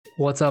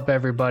What's up,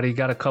 everybody?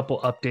 Got a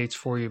couple updates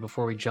for you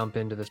before we jump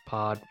into this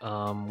pod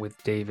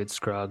with David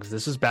Scruggs.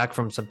 This is back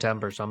from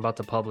September, so I'm about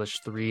to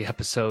publish three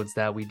episodes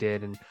that we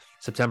did in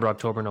September,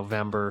 October,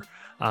 November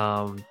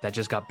that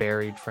just got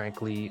buried,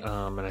 frankly,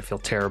 and I feel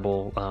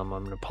terrible. I'm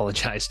going to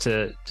apologize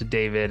to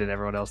David and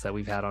everyone else that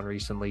we've had on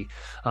recently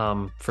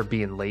for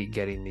being late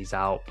getting these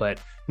out, but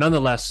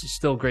nonetheless,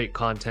 still great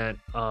content,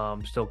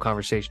 still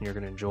conversation you're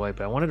going to enjoy.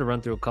 But I wanted to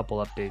run through a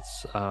couple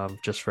updates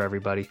just for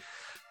everybody.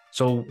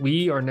 So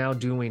we are now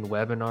doing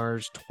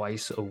webinars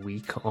twice a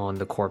week on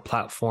the core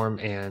platform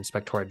and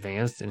Spectora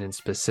Advanced, and in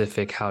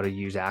specific, how to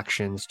use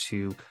actions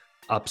to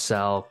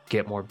upsell,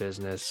 get more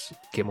business,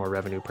 get more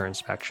revenue per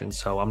inspection.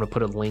 So I'm going to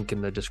put a link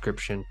in the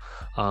description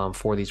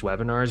for these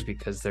webinars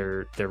because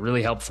they're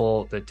really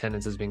helpful. The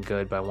attendance has been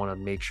good, but I want to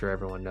make sure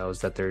everyone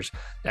knows that there's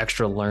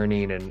extra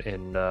learning and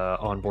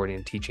onboarding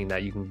and teaching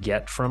that you can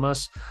get from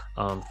us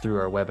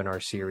through our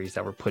webinar series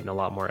that we're putting a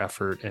lot more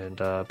effort and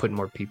putting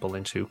more people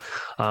into.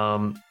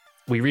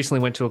 We recently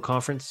went to a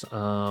conference,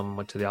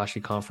 went to the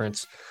ASHI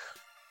conference.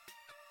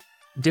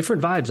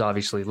 Different vibes,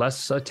 obviously.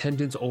 Less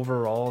attendance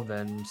overall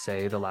than,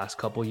 say, the last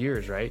couple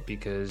years, right?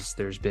 Because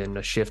there's been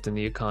a shift in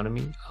the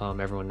economy.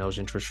 Everyone knows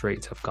interest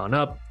rates have gone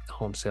up.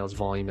 Home sales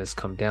volume has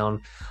come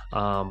down.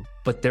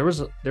 But there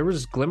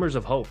was glimmers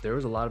of hope. There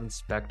was a lot of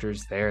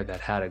inspectors there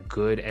that had a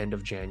good end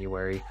of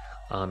January.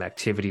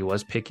 Activity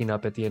was picking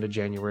up at the end of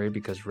January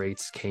because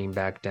rates came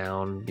back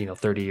down.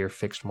 30-year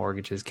fixed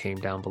mortgages came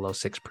down below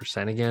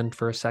 6% again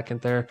for a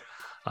second there,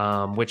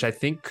 which I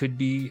think could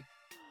be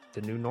the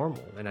new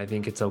normal. And I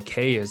think it's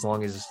okay as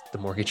long as the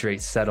mortgage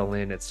rates settle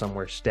in at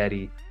somewhere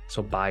steady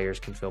so buyers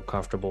can feel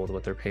comfortable with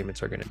what their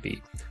payments are going to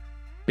be.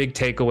 Big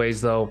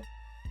takeaways, though.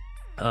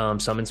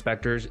 Some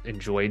inspectors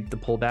enjoyed the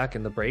pullback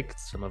and the break.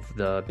 Some of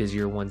the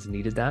busier ones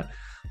needed that.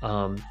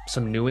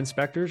 Some new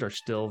inspectors are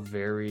still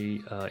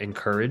very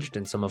encouraged,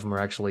 and some of them are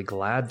actually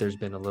glad there's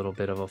been a little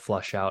bit of a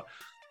flush out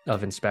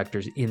of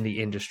inspectors in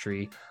the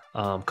industry,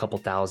 a couple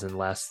thousand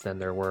less than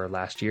there were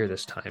last year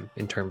this time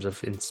in terms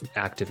of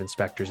active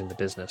inspectors in the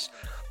business.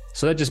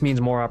 So that just means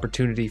more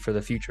opportunity for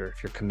the future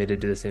if you're committed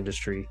to this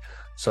industry.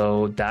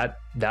 So that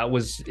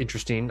was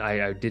interesting.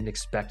 I didn't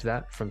expect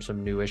that from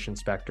some newish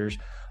inspectors.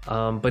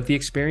 But the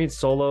experienced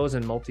solos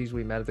and multis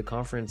we met at the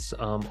conference,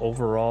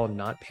 overall,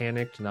 not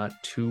panicked, not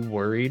too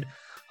worried.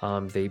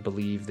 They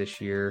believe this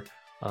year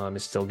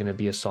is still going to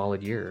be a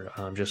solid year,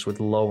 just with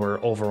lower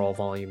overall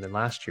volume than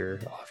last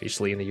year,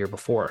 obviously, in the year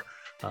before,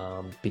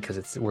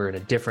 because we're in a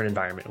different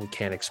environment. We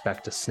can't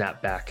expect to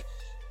snap back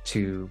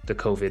to the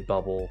COVID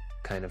bubble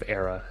kind of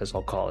era, as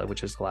I'll call it,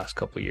 which is the last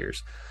couple of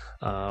years.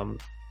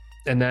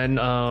 And then,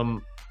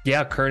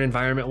 current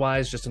environment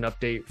wise, just an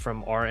update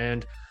from our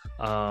end.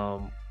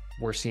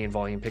 We're seeing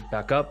volume pick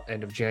back up.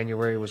 End of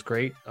January was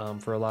great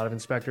for a lot of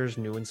inspectors.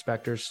 New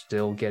inspectors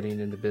still getting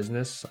into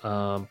business,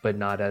 but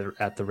not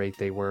at the rate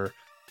they were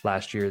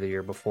last year, the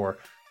year before.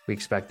 We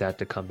expect that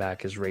to come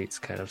back as rates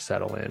kind of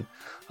settle in.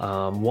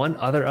 One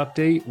other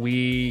update,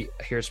 we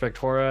here at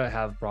Spectora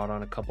have brought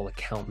on a couple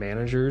account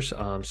managers.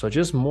 So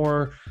just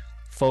more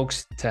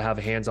folks to have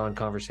hands-on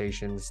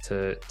conversations,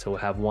 to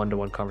have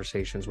one-to-one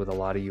conversations with a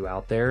lot of you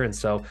out there. And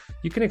so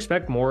you can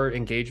expect more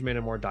engagement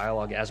and more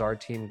dialogue as our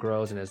team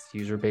grows and as the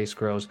user base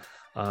grows.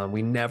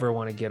 We never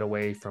want to get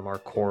away from our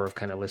core of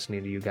kind of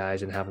listening to you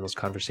guys and having those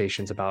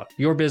conversations about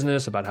your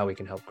business, about how we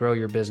can help grow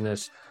your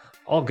business,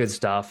 all good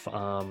stuff,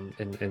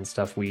 and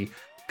stuff we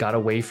got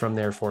away from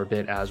there for a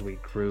bit as we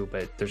grew.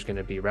 But there's going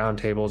to be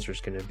roundtables,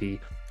 there's going to be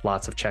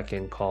lots of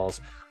check-in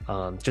calls,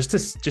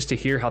 just to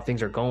hear how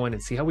things are going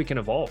and see how we can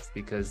evolve,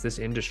 because this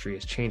industry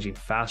is changing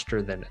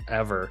faster than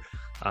ever.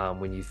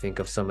 When you think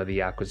of some of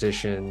the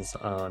acquisitions,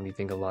 you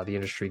think a lot of the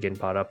industry getting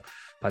bought up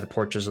by the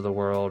Porches of the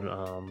world,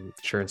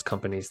 insurance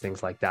companies,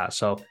 things like that.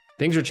 So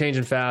things are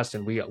changing fast,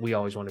 and we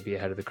always want to be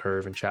ahead of the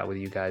curve and chat with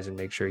you guys and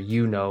make sure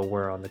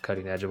we're on the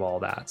cutting edge of all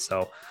that.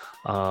 So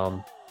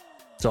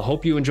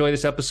hope you enjoy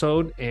this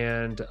episode,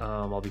 and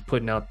I'll be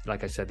putting out,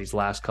 like I said, these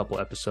last couple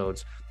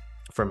episodes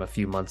from a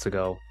few months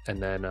ago, and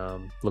then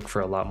look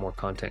for a lot more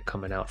content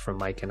coming out from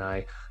Mike and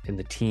I and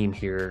the team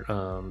here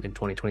in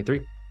 2023.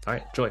 All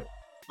right, enjoy.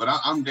 But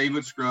I'm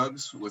David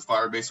Scruggs with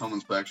Firebase Home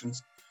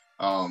Inspections.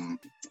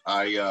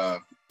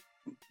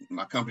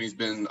 My company's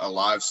been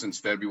alive since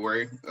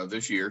February of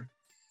this year,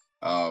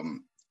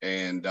 and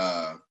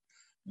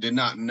did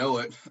not know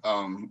it.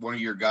 One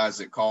of your guys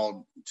that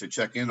called to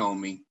check in on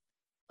me,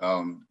 I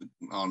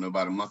don't know,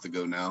 about a month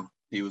ago now,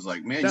 he was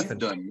like, "Man, You've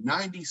done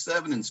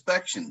 97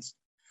 inspections."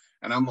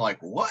 And I'm like,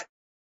 "What?"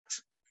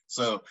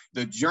 So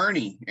the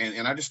journey,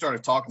 and I just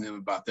started talking to him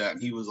about that,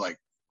 and he was like,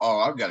 "Oh,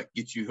 I've got to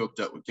get you hooked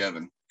up with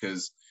Kevin,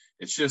 because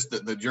it's just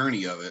the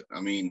journey of it.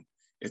 I mean,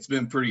 it's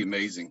been pretty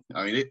amazing."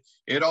 I mean,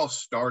 it all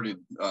started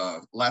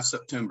last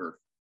September.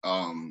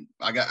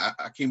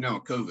 I came down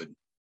with COVID,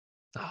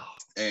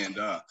 and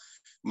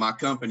my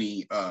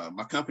company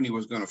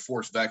was going to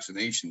force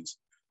vaccinations.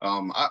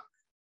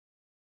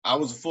 I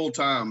was a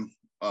full-time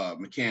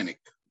mechanic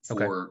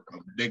for a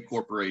big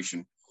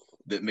corporation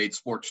that made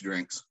sports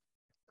drinks,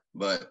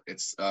 but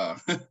it's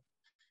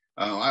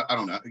I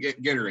don't know,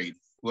 Gatorade,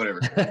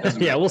 whatever.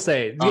 Yeah, we'll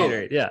say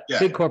Gatorade. Yeah,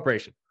 big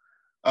corporation.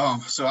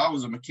 So I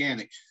was a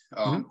mechanic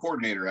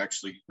coordinator,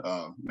 actually,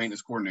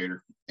 maintenance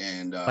coordinator,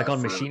 and like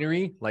on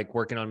machinery, like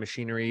working on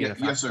machinery. Yeah,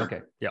 yes, sir.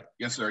 Okay. Yeah.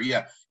 Yes, sir.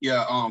 Yeah.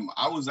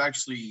 I was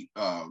actually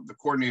the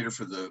coordinator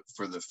for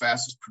the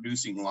fastest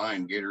producing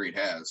line Gatorade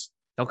has.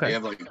 Okay. They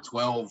have like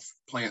 12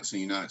 plants in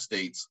the United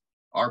States.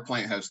 Our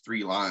plant has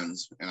 3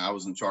 lines, and I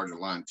was in charge of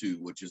line 2,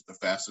 which is the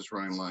fastest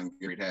running line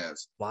Gatorade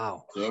has.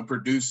 Wow. So it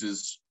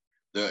produces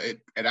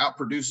it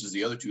outproduces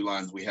the other 2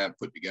 lines we have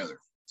put together.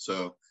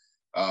 So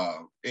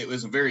it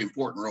was a very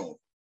important role.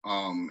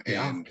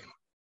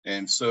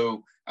 And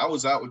so I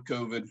was out with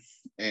COVID,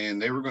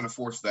 and they were going to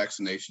force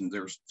vaccinations.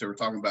 They were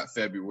talking about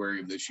February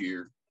of this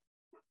year.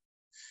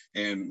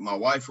 And my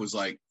wife was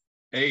like,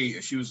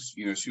 hey, she was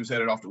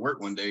headed off to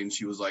work one day, and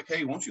she was like,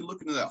 hey, why don't you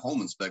look into that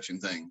home inspection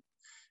thing?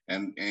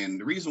 And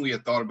the reason we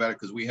had thought about it,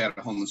 because we had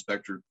a home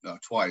inspector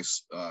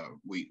twice.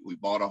 We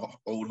bought an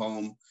old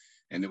home,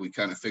 and then we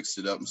kind of fixed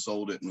it up and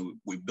sold it, and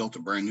we built a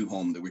brand new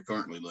home that we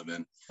currently live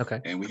in.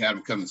 Okay. And we had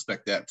him come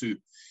inspect that too.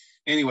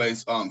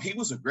 Anyways, he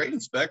was a great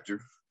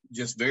inspector,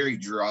 just very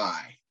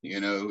dry,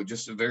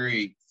 just a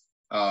very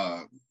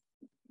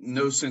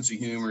no sense of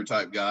humor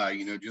type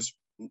guy, just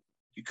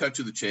you cut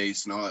to the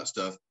chase and all that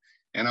stuff.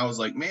 And I was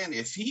like, man,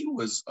 if he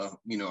was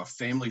a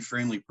family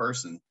friendly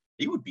person,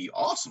 he would be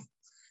awesome.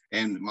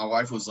 And my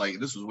wife was like,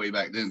 this was way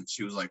back then.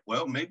 She was like,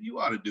 well, maybe you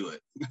ought to do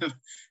it.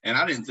 And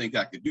I didn't think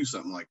I could do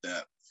something like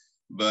that.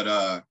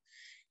 But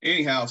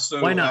anyhow,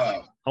 so why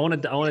not? I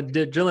want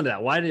to drill into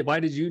that. Why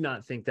did you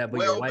not think that, but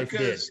your wife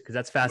did? Because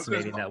that's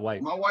fascinating. That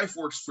wife. My wife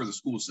works for the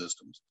school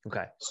systems.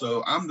 Okay.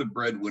 So I'm the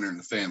breadwinner in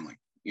the family.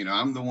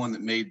 I'm the one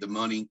that made the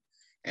money,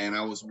 and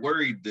I was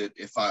worried that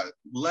if I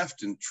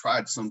left and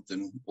tried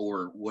something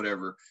or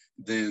whatever,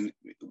 then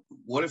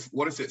what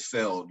if it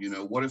failed?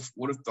 What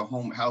if the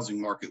home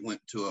housing market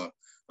went to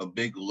a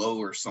big low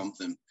or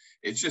something?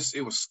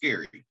 It was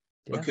scary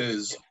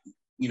because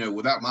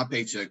without my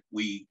paycheck,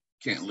 we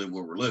can't live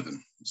where we're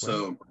living.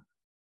 So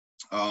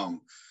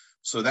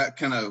so that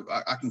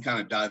I can kind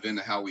of dive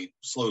into how we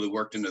slowly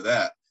worked into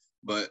that.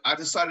 But I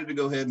decided to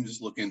go ahead and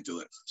just look into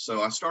it.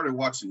 So I started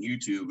watching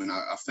YouTube, and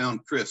I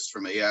found Chris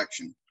from A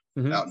Action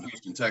out in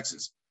Houston,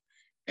 Texas.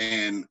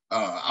 And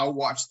I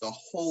watched the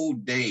whole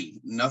day,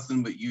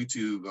 nothing but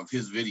YouTube of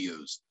his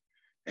videos.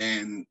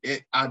 And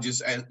I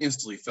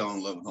instantly fell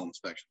in love with home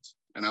inspections.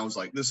 And I was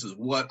like, this is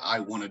what I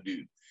want to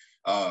do.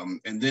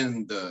 And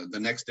then the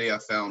next day I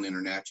found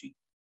InterNACHI.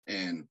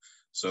 And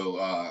so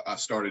I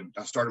started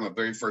my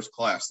very first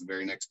class the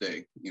very next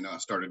day. I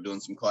started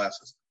doing some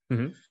classes.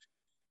 Mm-hmm.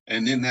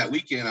 And then that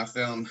weekend I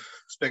found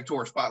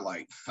Spectora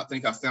Spotlight. I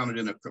think I found it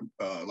in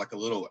a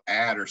little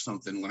ad or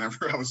something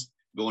whenever I was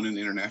going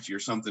into InterNACHI or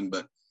something.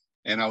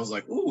 And I was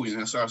like, ooh,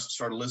 so I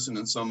started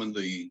listening to some of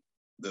the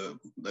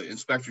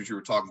inspectors you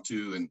were talking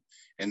to,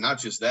 and not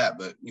just that,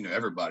 but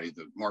everybody,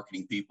 the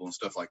marketing people and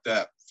stuff like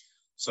that.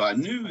 So I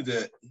knew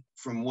that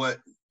from what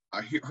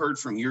I heard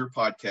from your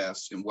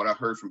podcast and what I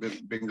heard from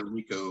Binger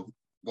Rico,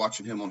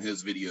 watching him on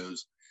his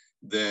videos,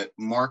 that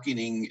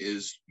marketing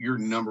is your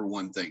number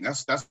one thing.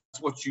 That's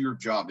what your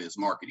job is,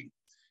 marketing.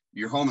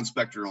 Your home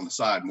inspector on the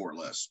side, more or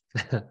less.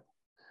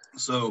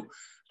 So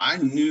I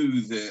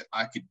knew that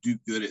I could do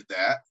good at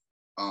that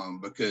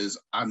because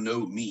I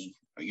know me.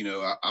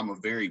 I'm a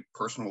very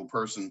personal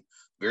person,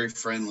 very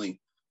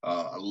friendly.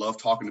 I love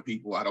talking to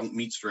people. I don't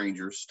meet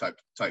strangers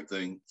type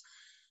thing.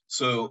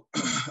 So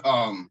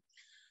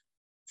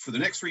for the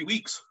next 3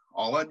 weeks,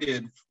 all I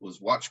did was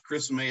watch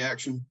Chris from A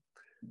Action,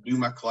 do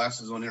my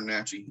classes on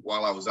InterNACHI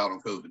while I was out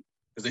on COVID,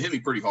 because they hit me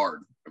pretty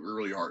hard,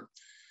 really hard.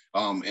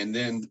 And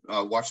then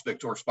watch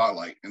Spectora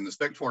Spotlight. And the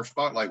Spectora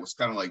Spotlight was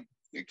kind of like,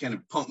 it kind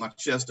of pumped my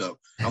chest up.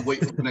 I'm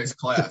waiting for the next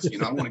class.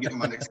 I want to get in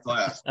my next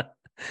class.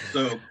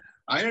 So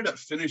I ended up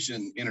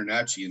finishing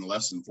InterNACHI in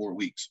less than 4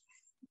 weeks.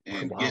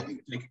 And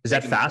is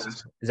that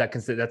fast? Is that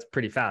considered? That's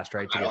pretty fast,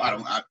 right?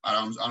 I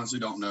honestly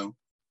don't know.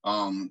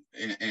 I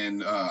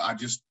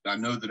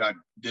know that I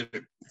did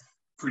it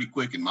pretty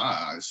quick in my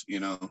eyes,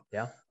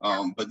 Yeah.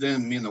 But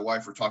then me and the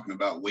wife were talking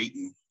about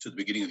waiting to the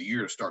beginning of the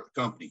year to start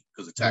the company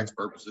because of tax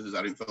purposes.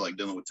 I didn't feel like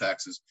dealing with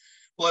taxes.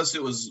 Plus,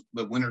 it was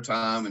the winter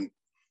time, and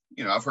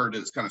I've heard that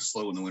it's kind of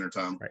slow in the winter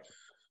time. Right.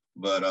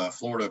 But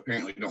Florida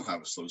apparently don't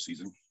have a slow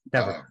season.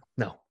 Never.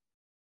 No.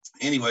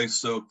 Anyway,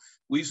 so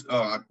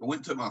I went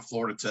and took my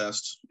Florida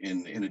test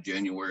in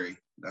January.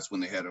 That's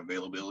when they had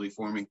availability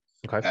for me.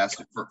 Okay. Passed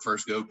it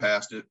first go,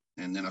 passed it,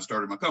 and then I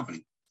started my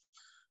company.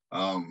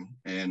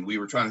 And we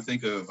were trying to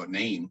think of a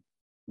name,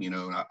 and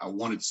I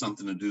wanted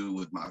something to do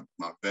with my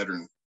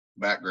veteran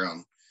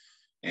background.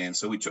 And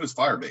so we chose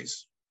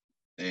Firebase.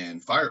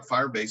 And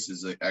Firebase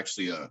is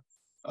actually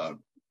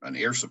an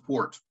air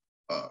support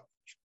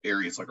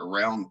area. It's like a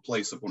round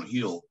place up on a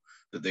hill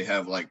that they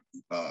have like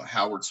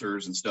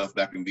howitzers and stuff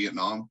back in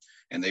Vietnam,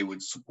 and they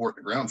would support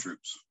the ground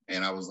troops.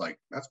 And I was like,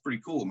 that's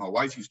pretty cool. My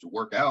wife used to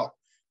work out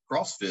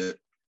CrossFit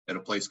at a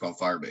place called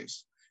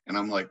Firebase. And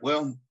I'm like,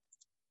 well,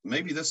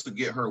 maybe this would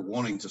get her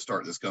wanting to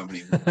start this company.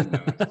 You know,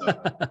 and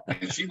stuff.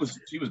 And she was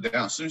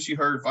down. As soon as she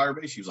heard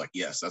Firebase, she was like,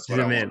 yes, that's what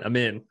I want. I'm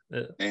in.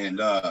 And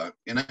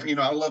you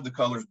know, I love the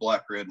colors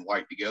black, red, and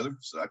white together,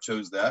 so I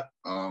chose that.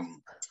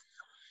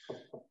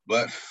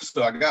 But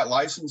so I got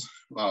licensed.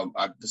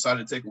 I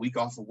decided to take a week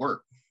off of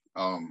work.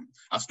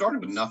 I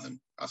started with nothing.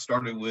 My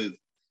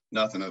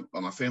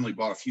family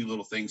bought a few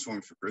little things for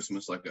me for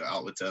Christmas, like an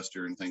outlet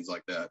tester and things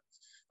like that.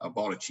 I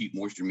bought a cheap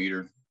moisture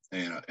meter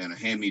and a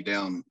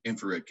hand-me-down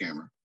infrared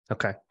camera.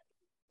 Okay.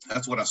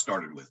 That's what I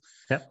started with.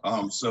 Yep.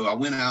 So I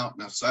went out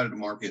and I decided to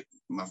market.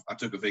 I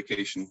took a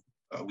vacation,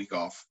 a week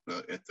off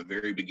at the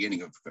very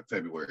beginning of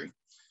February.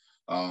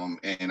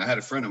 And I had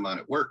a friend of mine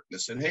at work that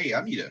said, hey,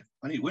 I need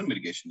wind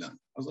mitigation done.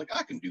 I was like,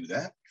 I can do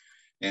that.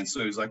 And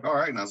so he's like, all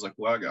right. And I was like,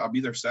 well, I'll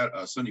be there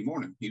Sunday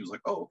morning. He was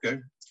like, oh, okay.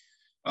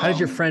 How did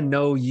your friend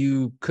know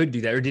you could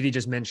do that? Or did he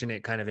just mention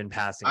it kind of in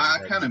passing? I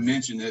kind of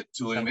mentioned it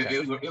to him. Okay.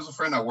 It was a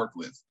friend I worked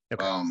with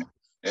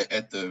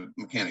at the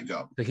mechanic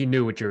job. So he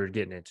knew what you were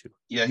getting into.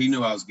 Yeah, he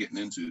knew I was getting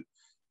into.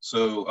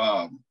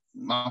 So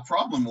my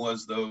problem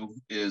was, though,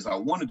 is I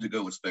wanted to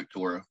go with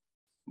Spectora,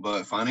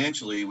 but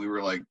financially we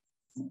were like,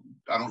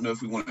 I don't know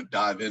if we want to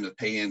dive into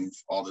paying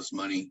all this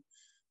money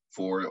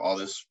for all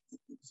the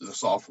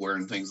software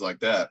and things like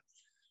that.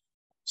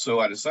 So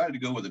I decided to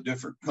go with a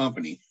different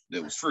company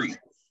that was free.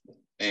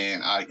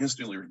 And I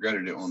instantly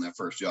regretted it on that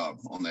first job,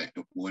 on that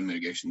wind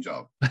mitigation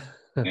job.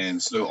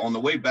 And so on the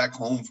way back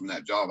home from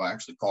that job, I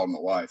actually called my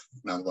wife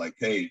and I was like,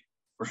 hey,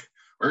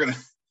 we're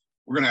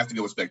gonna have to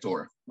go with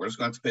Spectora. We're just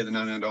gonna have to pay the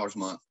 $99 a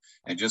month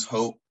and just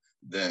hope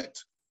that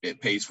it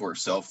pays for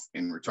itself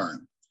in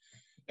return.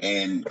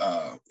 And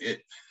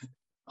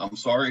I'm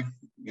sorry,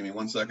 give me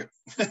 1 second.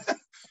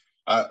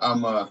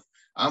 I'm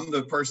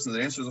the person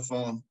that answers the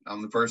phone.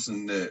 I'm the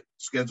person that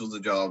schedules the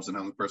jobs, and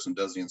I'm the person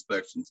that does the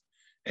inspections.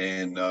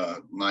 And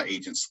my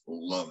agents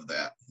love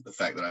that, the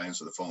fact that I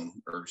answer the phone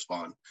or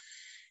respond.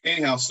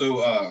 Anyhow,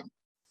 so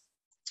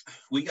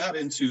we got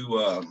into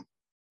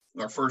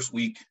our first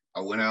week.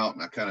 I went out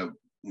and I kind of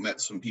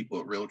met some people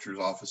at realtors'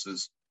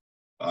 offices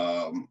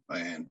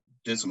and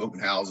did some open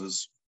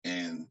houses.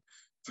 And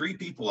 3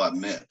 people I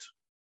met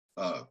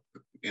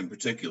in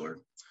particular.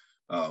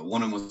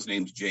 One of them was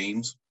named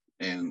James,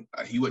 and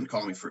he didn't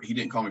call me for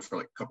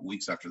like a couple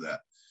weeks after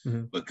that.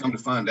 Mm-hmm. But come to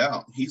find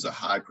out, he's a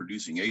high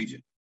producing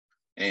agent.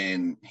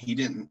 And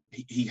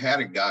he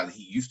had a guy that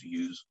he used to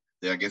use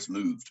that I guess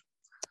moved.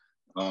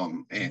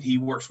 And he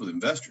works with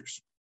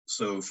investors.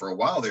 So for a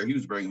while there, he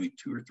was bringing me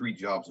 2 or 3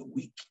 jobs a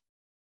week.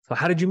 So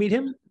how did you meet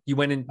him? You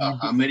went in.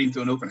 I met him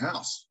to an open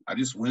house. I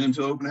just went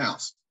into an open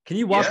house. Can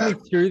you walk me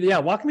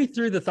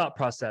through the thought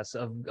process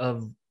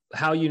of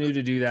how you knew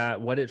to do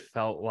that, what it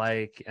felt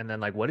like, and then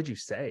like, what did you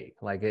say?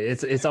 Like,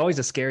 it's always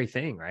a scary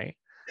thing, right?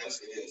 Yes,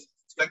 it is.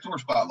 Spectora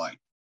Spotlight.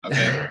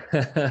 Okay.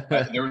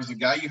 There was a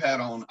guy you had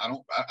on.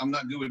 I'm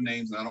not good with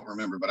names and I don't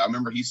remember, but I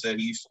remember he said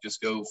he used to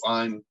just go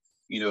find,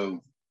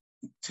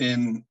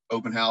 10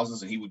 open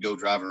houses and he would go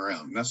driving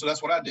around. And so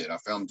that's what I did. I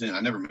found 10. I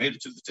never made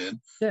it to the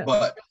 10,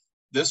 but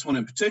this one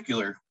in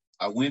particular,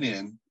 I went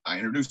in, I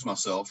introduced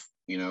myself,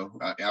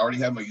 I already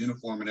had my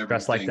uniform and everything.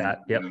 Dressed like that.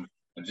 Yep.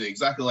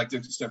 Exactly like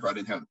this, except for I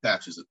didn't have the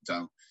patches at the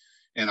time.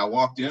 And I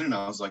walked in and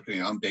I was like,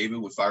 I'm David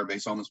with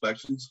Firebase Home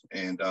Inspections.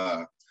 And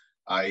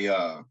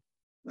I'm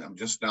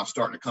just now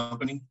starting a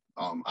company.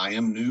 I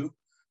am new,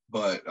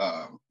 but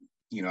I'm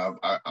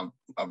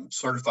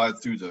certified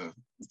through the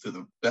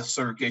best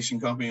certification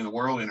company in the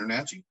world,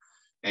 InterNACHI,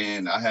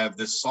 and I have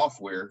this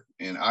software.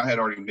 And I had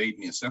already made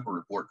me a sample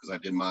report because I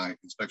did my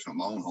inspection on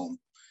my own home,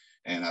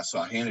 and I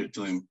handed it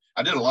to him.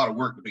 I did a lot of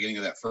work at the beginning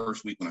of that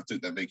first week when I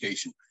took that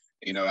vacation.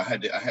 I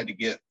had to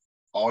get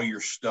all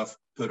your stuff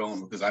put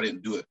on because I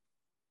didn't do it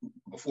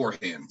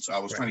beforehand. So I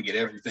was trying to get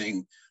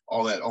everything,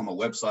 all that on my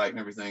website and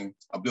everything.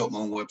 I built my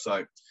own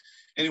website.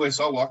 Anyway,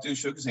 so I walked in,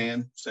 shook his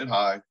hand, said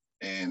hi,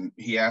 and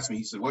he asked me,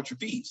 he said, what's your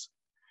fees?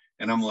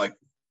 And I'm like,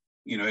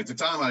 at the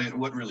time I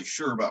wasn't really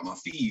sure about my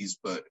fees,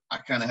 but I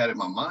kind of had it in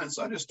my mind.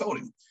 So I just told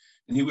him,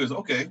 and he was,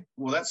 okay,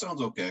 well, that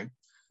sounds okay.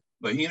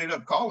 But he ended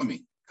up calling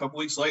me a couple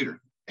weeks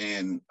later,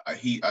 and I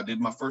did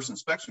my first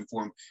inspection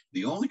for him.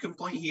 The only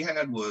complaint he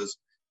had was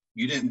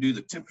you didn't do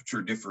the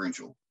temperature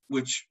differential,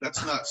 which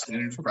that's not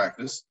standard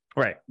practice.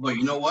 Right. But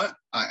you know what?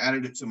 I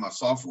added it to my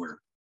software,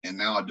 and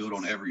now I do it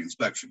on every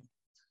inspection.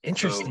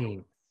 Interesting.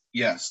 So,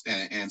 yes.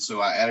 And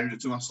so I added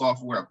it to my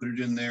software. I put it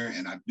in there,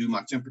 and I do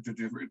my temperature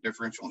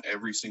differential on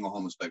every single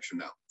home inspection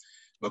now,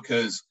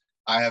 because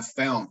I have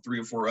found 3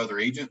 or 4 other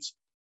agents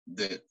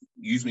that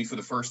used me for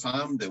the first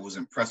time that was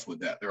impressed with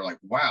that. They're like,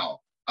 wow,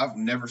 I've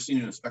never seen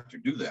an inspector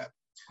do that.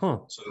 Huh.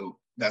 So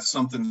that's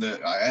something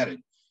that I added.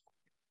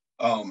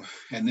 And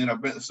then I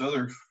met this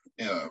other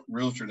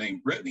realtor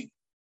named Brittany.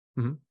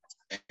 Mm-hmm.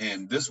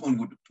 And this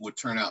one would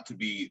turn out to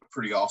be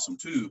pretty awesome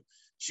too.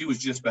 She was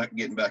just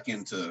getting back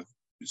into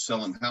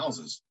selling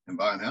houses and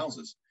buying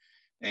houses.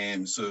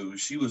 And so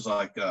she was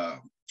like, I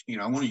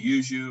want to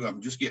use you.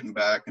 I'm just getting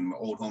back, and my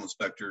old home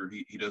inspector,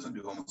 he doesn't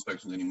do home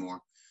inspections anymore.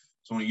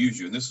 So I want to use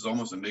you. And this is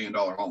almost $1 million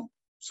home.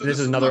 So this is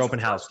was another my open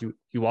house. You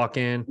walk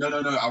in. No.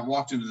 I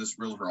walked into this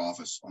realtor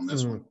office on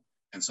this one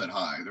and said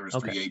hi. There was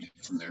Okay. 3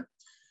 agents in there.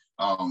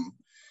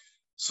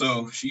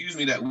 So she used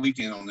me that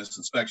weekend on this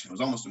inspection. It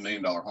was almost $1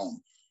 million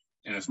home,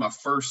 and it's my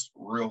first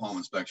real home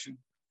inspection.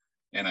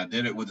 And I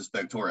did it with the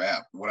Spectora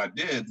app. What I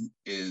did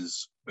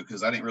is,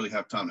 because I didn't really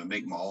have time to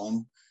make my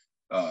own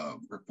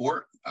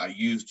report, I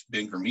used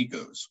Ben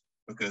Gramico's,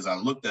 because I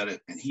looked at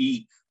it and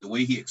the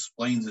way he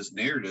explains his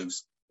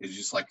narratives is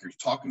just like you're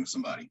talking to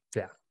somebody.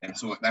 Yeah. And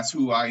so that's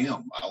who I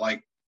am. I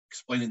like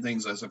explaining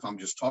things as if I'm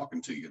just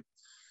talking to you.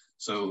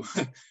 So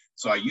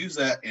I used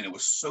that, and it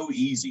was so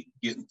easy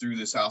getting through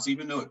this house,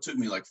 even though it took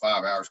me like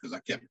 5 hours because I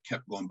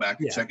kept going back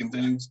and checking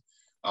things.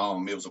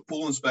 It was a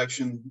pool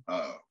inspection,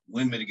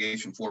 wind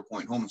mitigation,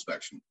 4-point home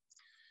inspection.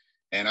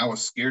 And I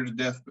was scared to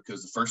death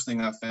because the first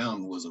thing I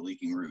found was a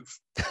leaking roof.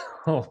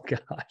 Oh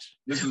gosh.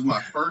 This was my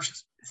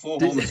first full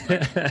home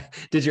inspection.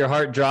 Did your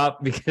heart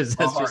drop? Because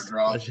my heart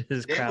dropped. It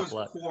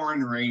was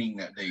pouring raining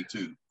that day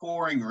too.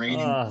 Pouring raining.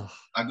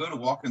 I go to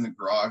walk in the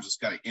garage. It's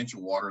got an inch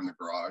of water in the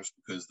garage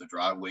because the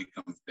driveway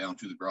comes down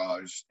to the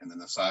garage, and then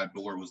the side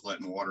door was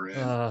letting water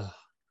in.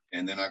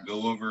 And then I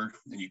go over,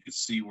 and you could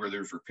see where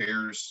there's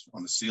repairs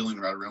on the ceiling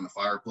right around the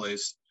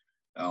fireplace.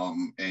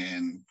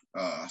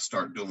 I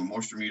start doing a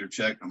moisture meter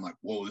check. I'm like,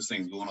 whoa, this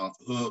thing's going off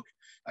the hook.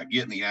 I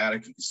get in the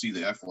attic. You can see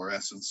the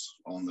efflorescence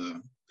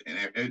and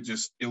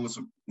it was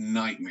a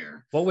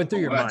nightmare. What went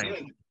through your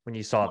mind when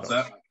you saw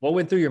those? What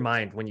went through your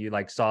mind when you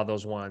saw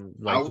those one?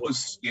 I was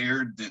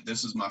scared that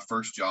this is my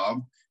first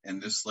job,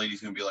 and this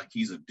lady's going to be like,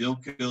 he's a deal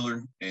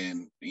killer.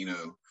 And,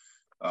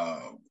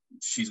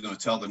 she's going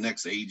to tell the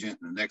next agent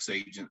and the next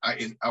agent.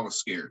 I was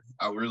scared.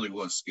 I really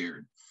was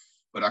scared.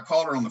 But I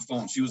called her on the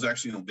phone. She was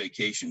actually on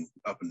vacation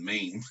up in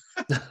Maine.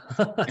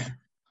 I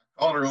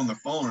called her on the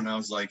phone, and I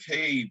was like,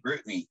 hey,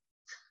 Brittany,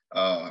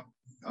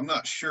 I'm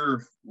not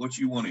sure what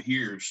you want to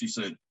hear. She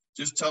said,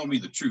 just tell me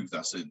the truth.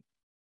 I said,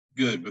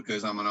 good,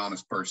 because I'm an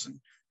honest person.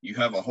 You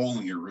have a hole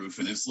in your roof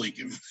and it's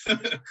leaking.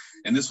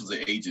 And this was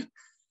the agent.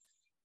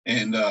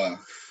 And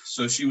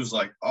so she was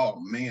like, oh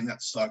man,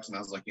 that sucks. And I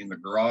was like, in the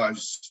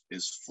garage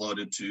is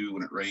flooded too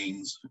when it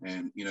rains.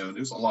 And,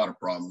 there's a lot of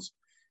problems.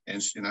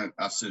 And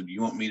I said,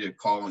 you want me to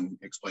call and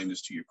explain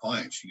this to your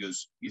client? She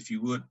goes, if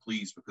you would,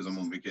 please, because I'm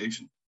on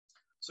vacation.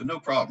 So no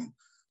problem.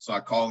 So I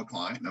call the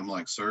client and I'm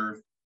like,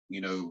 sir,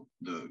 you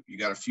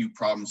got a few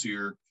problems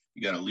here.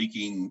 You got a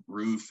leaking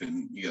roof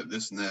and you got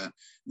this and that.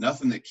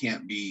 Nothing that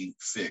can't be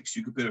fixed.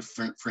 You could put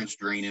a French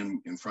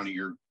drain in front of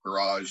your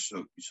garage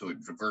so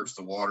it diverts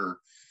the water.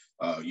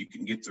 You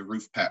can get the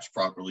roof patched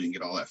properly and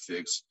get all that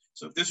fixed.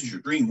 So if this is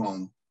your dream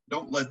home,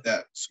 don't let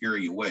that scare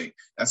you away.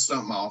 That's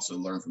something I also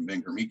learned from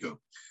Ben Gramico.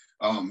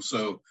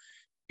 So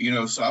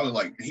I was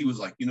like, he was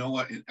like, you know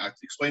what? And I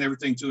explained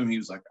everything to him. He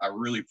was like, I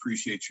really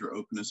appreciate your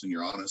openness and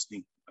your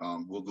honesty.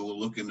 We'll go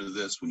look into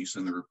this when you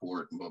send the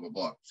report and blah, blah,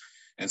 blah.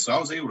 And so I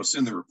was able to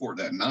send the report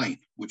that night,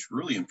 which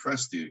really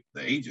impressed the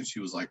agent. She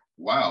was like,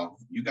 wow,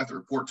 you got the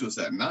report to us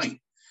that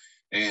night.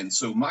 And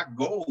so my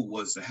goal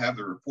was to have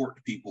the report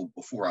to people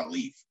before I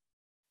leave.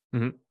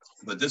 Mm-hmm.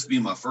 But this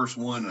being my first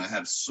one, and I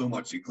had so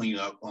much to clean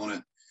up on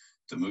it,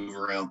 to move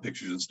around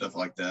pictures and stuff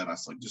like that. I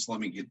was like, just let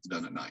me get it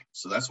done at night.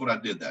 So that's what I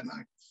did that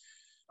night.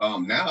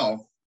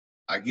 Now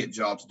I get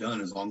jobs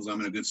done as long as I'm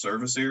in a good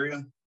service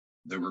area.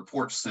 The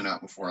report's sent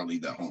out before I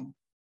leave that home.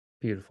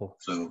 Beautiful.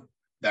 So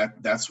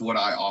that's what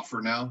I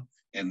offer now.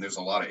 And there's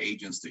a lot of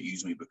agents that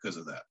use me because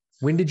of that.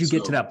 When did you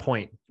get to that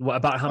point?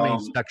 About how many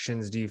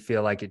inspections do you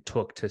feel like it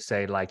took to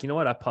say, like, you know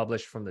what, I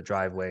published from the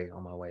driveway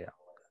on my way out?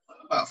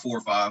 About 4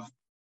 or 5.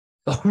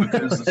 Oh,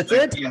 that's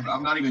it? Yeah,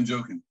 I'm not even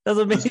joking. That's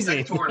amazing.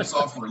 The Spectora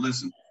software,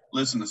 listen,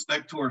 the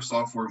Spectora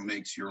software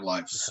makes your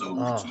life so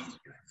much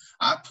easier.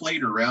 I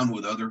played around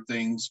with other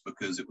things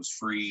because it was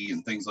free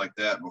and things like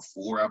that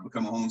before I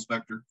become a home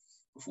inspector,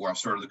 before I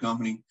started the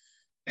company.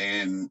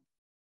 And,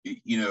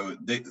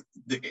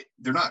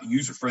 they're not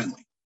user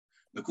friendly.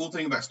 The cool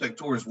thing about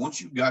Spectora is once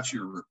you've got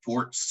your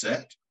report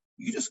set,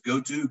 you just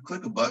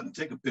click a button,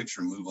 take a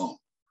picture, and move on.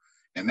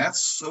 And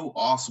that's so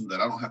awesome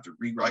that I don't have to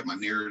rewrite my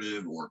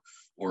narrative or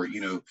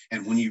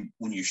and when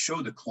you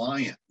show the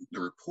client the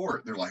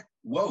report, they're like,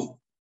 whoa,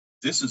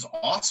 this is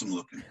awesome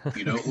looking,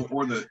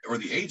 or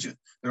the agent,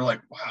 they're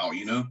like, wow,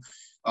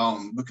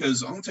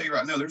 because I'm gonna tell you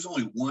right now, there's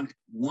only one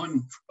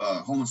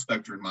home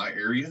inspector in my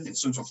area in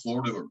Central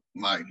Florida, or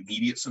my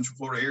immediate Central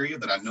Florida area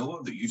that I know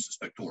of, that uses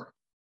Spectora.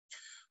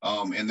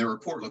 And their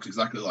report looks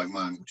exactly like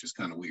mine, which is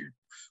kind of weird.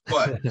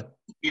 But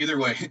either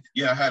way,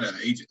 yeah, I had an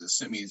agent that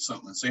sent me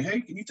something and say, hey,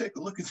 can you take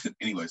a look at it?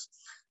 Anyways,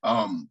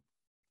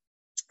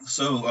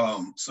 so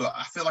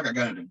I feel like I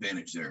got an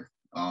advantage there.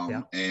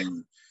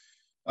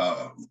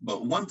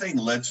 But one thing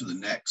led to the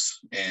next,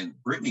 and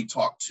Brittany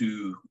talked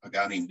to a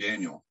guy named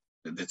Daniel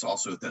that's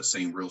also at that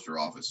same realtor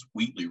office,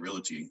 Wheatley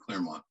Realty in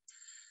Claremont.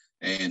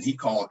 And he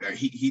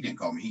didn't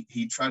call me.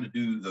 He tried to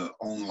do the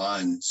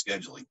online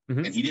scheduling,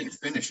 and he didn't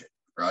finish it.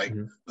 Right.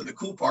 Mm-hmm. But the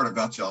cool part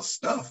about y'all's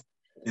stuff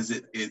is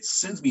it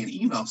sends me an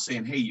email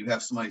saying, hey, you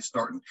have somebody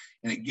starting,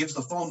 and it gives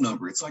the phone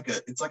number. It's like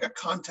a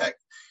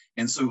contact.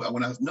 And so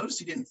when I noticed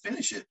he didn't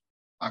finish it,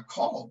 I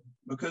called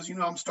because,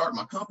 I'm starting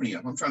my company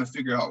up. I'm trying to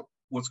figure out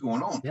what's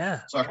going on.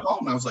 Yeah. So I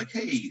called and I was like,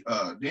 hey,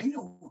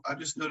 Daniel, I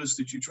just noticed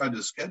that you tried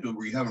to schedule.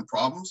 Were you having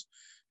problems?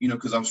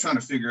 Because I was trying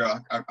to figure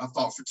out, I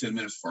thought for 10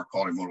 minutes before I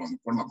called him, what am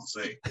I going to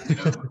say?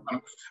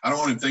 I don't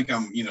want him to think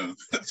I'm,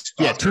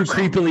 yeah, too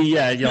creepily.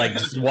 Yeah. You're like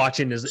just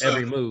watching his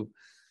every move.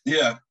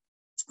 Yeah.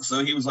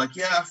 So he was like,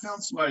 yeah, I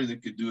found somebody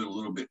that could do it a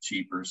little bit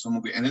cheaper.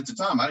 And at the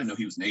time, I didn't know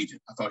he was an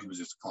agent. I thought he was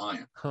just a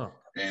client. Huh.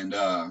 And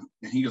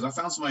he goes, I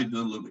found somebody to do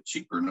it a little bit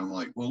cheaper. And I'm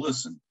like, well,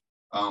 listen,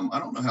 I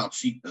don't know how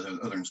cheap the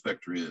other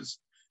inspector is,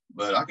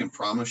 but I can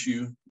promise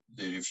you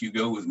that if you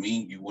go with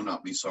me, you will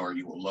not be sorry.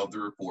 You will love the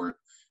report.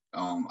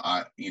 I'm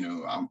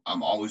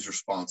always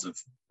responsive,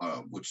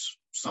 which is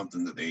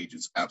something that the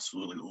agents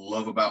absolutely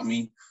love about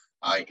me.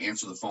 I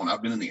answer the phone.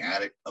 I've been in the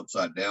attic,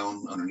 upside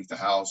down, underneath the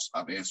house.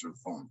 I've answered the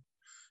phone.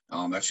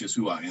 That's just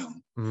who I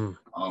am.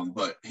 Mm.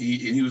 But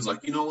he was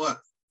like, you know what?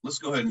 Let's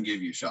go ahead and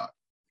give you a shot.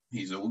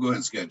 He said, we'll go ahead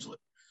and schedule it.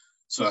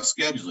 So I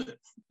scheduled it,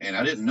 and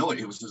I didn't know it.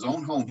 It was his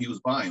own home he was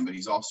buying, but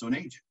he's also an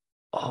agent.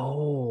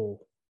 Oh,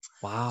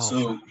 wow.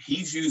 So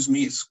he's used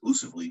me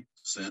exclusively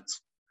since.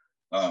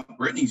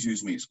 Brittany's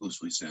used me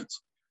exclusively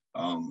since.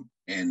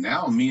 And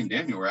now me and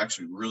Daniel are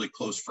actually really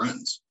close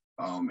friends.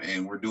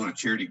 And we're doing a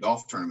charity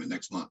golf tournament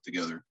next month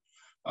together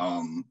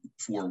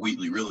for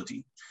Wheatley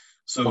Realty.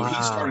 So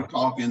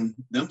wow.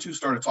 Them two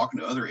started talking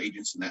to other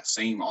agents in that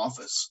same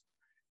office.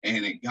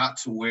 And it got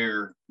to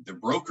where the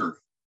broker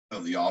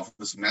of the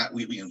office, Matt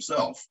Wheatley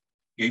himself,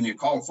 gave me a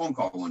phone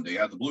call one day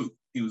out of the blue.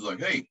 He was like,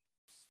 hey,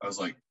 I was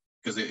like,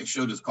 because it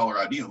showed his caller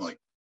ID. I'm like,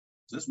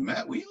 is this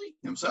Matt Wheatley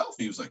himself?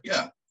 And he was like,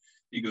 yeah.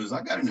 He goes,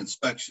 I got an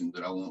inspection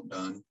that I want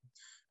done.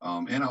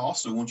 And I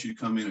also want you to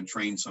come in and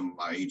train some of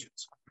my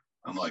agents.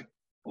 I'm like,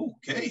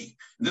 okay.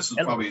 And this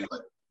was probably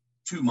like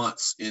 2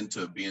 months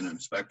into being an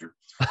inspector.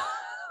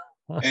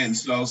 And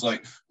so I was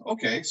like,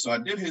 okay. So I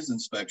did his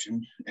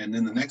inspection. And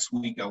then the next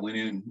week I went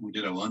in and we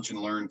did a lunch and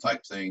learn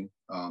type thing.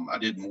 I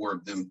did more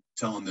of them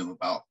telling them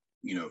about,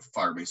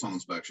 fire-based home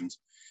inspections.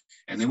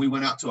 And then we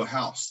went out to a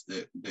house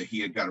that he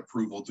had got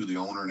approval through the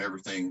owner and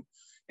everything.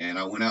 And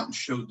I went out and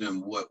showed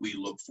them what we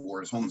look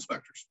for as home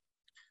inspectors.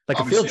 Like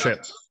obviously, a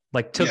field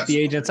trip, took the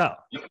agents out.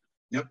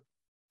 Yep.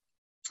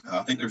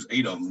 I think there's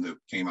 8 of them that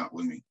came out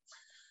with me.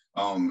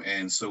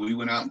 And so we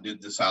went out and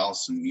did this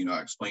house and,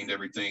 I explained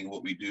everything,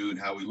 what we do and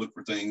how we look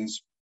for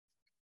things.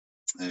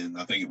 And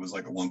I think it was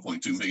like a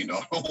 $1.2 million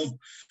home.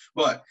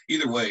 But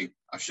either way,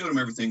 I showed them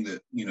everything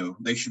that,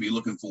 they should be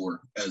looking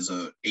for as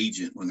an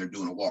agent when they're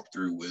doing a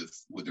walkthrough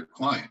with their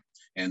client.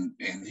 And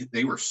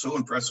they were so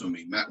impressed with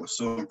me. Matt was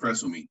so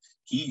impressed with me.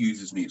 He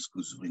uses me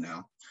exclusively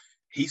now.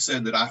 He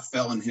said that I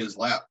fell in his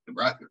lap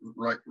right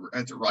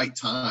at the right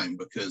time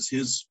because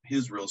his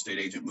real estate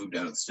agent moved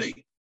out of the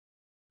state.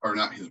 Or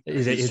not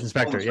his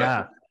inspector.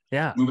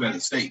 Yeah. Moving out of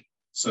the state.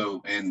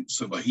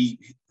 But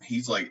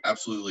he's like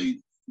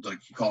absolutely, like,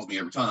 he calls me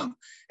every time.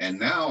 And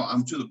now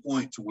I'm to the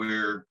point to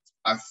where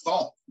I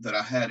thought that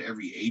I had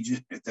every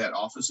agent at that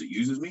office that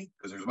uses me,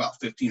 because there's about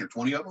 15 or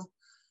 20 of them.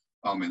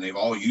 And they've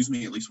all used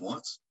me at least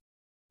once.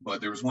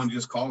 But there was one who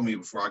just called me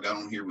before I got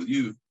on here with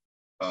you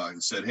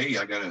and said, hey,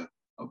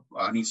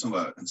 I need some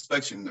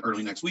inspection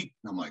early next week.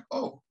 And I'm like,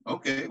 oh,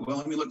 okay. Well,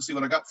 let me look and see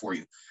what I got for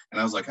you. And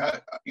I was like,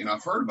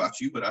 I've heard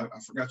about you, but I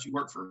forgot you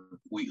work for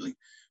Wheatley.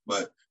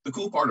 But the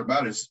cool part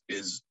about it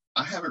is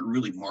I haven't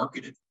really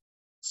marketed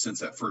since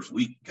that first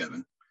week,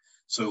 Kevin.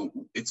 So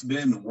it's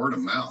been word of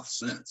mouth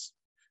since.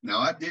 Now,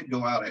 I did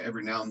go out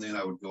every now and then.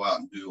 I would go out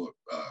and do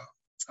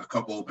a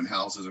couple open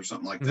houses or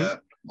something like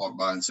that, walk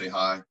by and say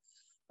hi.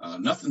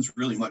 Nothing's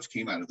really much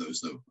came out of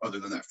those, though, other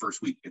than that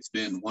first week. It's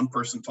been one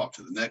person talk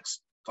to the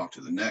next, talk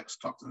to the next,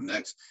 talk to the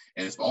next,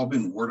 and it's all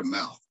been word of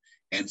mouth.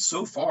 And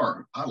so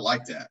far, I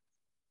like that.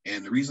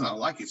 And the reason I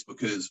like it is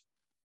because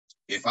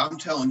if I'm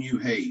telling you,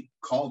 hey,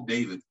 call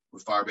David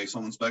with Fire-Based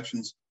Home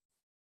Inspections,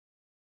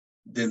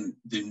 then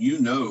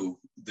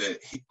that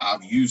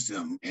I've used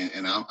him,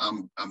 and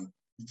I'm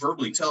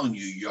verbally telling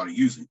you ought to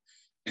use him,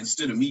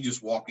 instead of me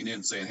just walking in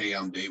and saying, hey,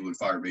 I'm David with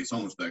Fire-Based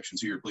Home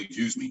Inspections, here, please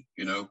use me,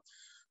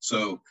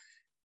 So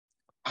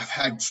I've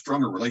had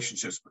stronger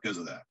relationships because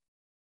of that.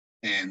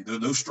 And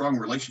those strong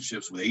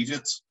relationships with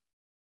agents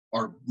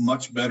are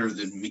much better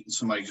than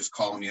somebody just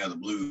calling me out of the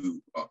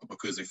blue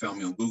because they found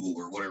me on Google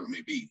or whatever it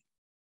may be.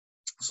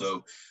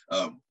 So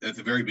at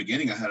the very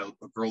beginning, I had a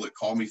girl that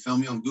called me, found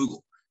me on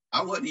Google.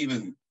 I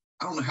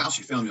don't know how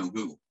she found me on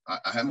Google.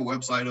 I had my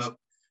website up.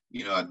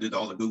 I did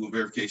all the Google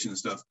verification and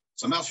stuff.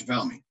 Somehow she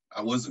found me.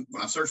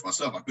 When I searched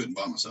myself, I couldn't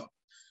find myself.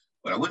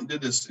 But I went and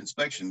did this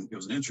inspection. It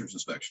was an insurance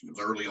inspection. It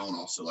was early on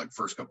also, like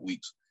first couple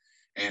weeks.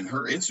 And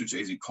her insurance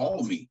agent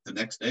called me the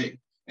next day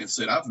and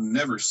said, I've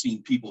never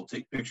seen people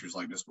take pictures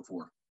like this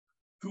before.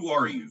 Who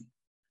are you?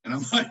 And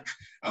I'm like,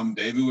 I'm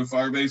David with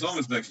Fire-Based Home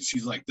Inspection.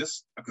 She's like,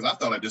 this, because I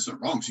thought I did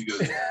something wrong. She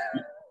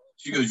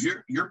goes,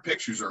 your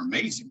pictures are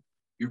amazing.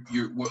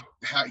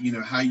 How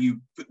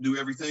you do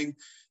everything.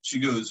 She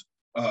goes,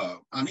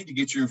 I need to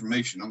get your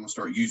information. I'm going to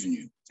start using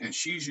you. And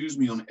she's used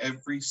me on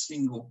every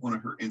single one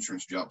of her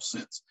insurance jobs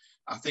since.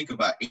 I think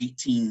about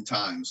 18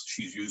 times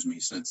she's used me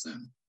since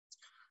then.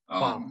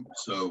 Wow.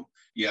 So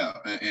yeah,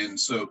 and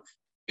so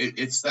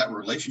it's that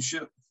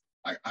relationship.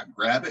 I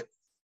grab it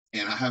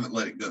and I haven't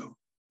let it go,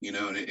 you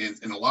know,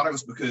 and a lot of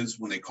it's because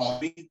when they call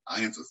me,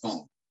 I answer the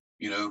phone,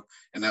 you know,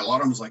 and a lot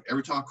of them is like,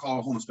 every time I call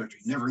a home inspector,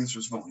 he never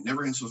answers the phone. He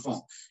never answers the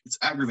phone. It's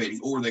aggravating,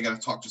 or they got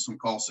to talk to some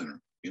call center,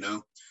 you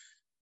know.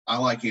 I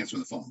like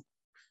answering the phone,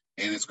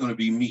 and it's going to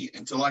be me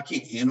until I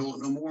can't handle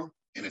it no more.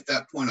 And at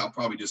that point, I'll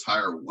probably just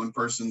hire one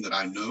person that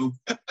I know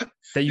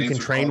That you can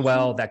train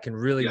well, that can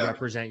really yeah.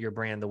 represent your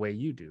brand the way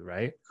you do,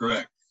 right?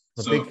 Correct.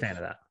 I'm a big fan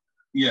of that.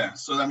 Yeah.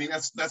 So, I mean,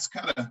 that's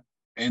kind of,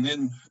 and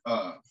then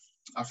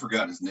I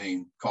forgot his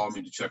name, called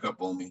me to check up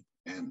on me.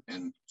 And,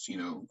 you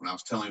know, when I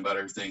was telling him about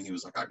everything, he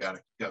was like, I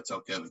gotta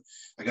tell Kevin.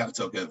 I got to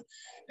tell Kevin.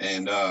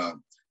 And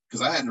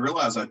because I hadn't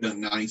realized I'd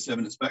done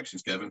 97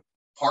 inspections, Kevin,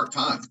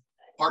 part-time.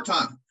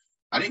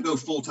 I didn't go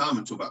full-time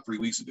until about 3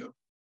 weeks ago.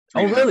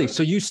 Oh, really?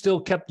 So you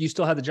still had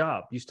the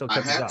job. You still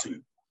kept the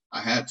job.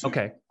 I had to.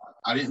 Okay.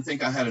 I didn't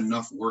think I had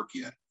enough work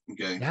yet.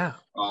 Okay. Yeah.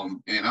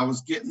 And I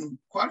was getting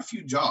quite a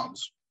few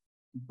jobs,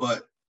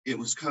 but it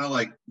was kind of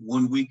like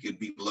 1 week it'd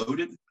be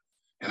loaded,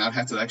 and I'd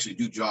have to actually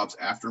do jobs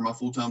after my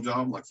full-time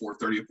job, like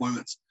 4:30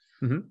 appointments.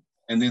 Mm-hmm.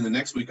 And then the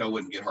next week I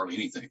wouldn't get hardly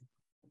anything.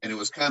 And it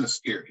was kind of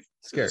scary.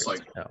 It's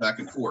like back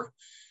and forth.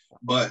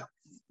 But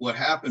what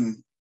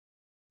happened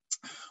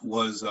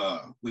was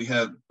we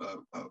had a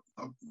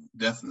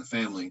death in the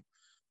family,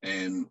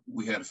 and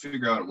we had to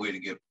figure out a way to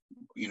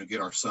get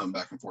our son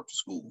back and forth to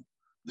school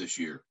this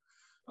year,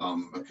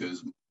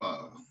 because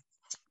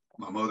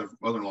my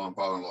mother-in-law and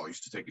father-in-law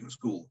used to take him to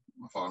school.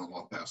 My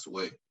father-in-law passed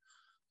away,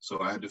 so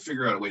I had to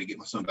figure out a way to get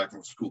my son back and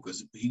forth to school,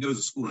 because he goes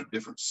to school in a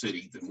different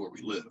city than where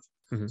we live.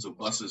 Mm-hmm. So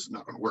bus is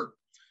not going to work.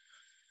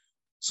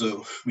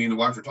 So me and the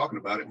wife were talking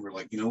about it, and we're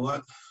like, you know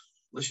what?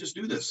 Let's just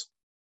do this.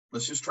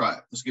 Let's just try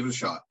it. Let's give it a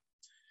shot.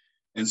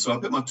 And so I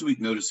put my 2-week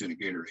notice in at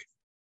Gatorade.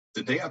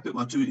 The day I put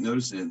my 2-week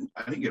notice in,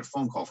 I didn't get a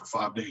phone call for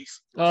 5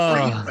 days.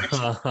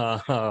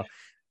 Oh.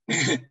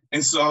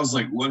 And so I was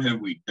like, what have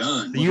we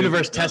done? The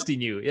universe testing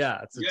you.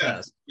 Yeah, it's a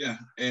test. Yeah.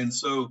 And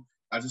so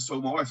I just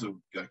told my wife, so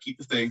got to keep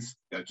the faith.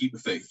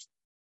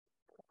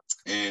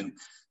 And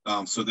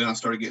so then I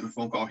started getting a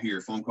phone call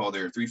here, phone call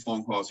there, 3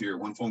 phone calls here,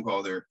 1 phone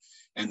call there.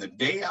 And the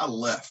day I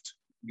left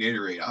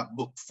Gatorade, I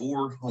booked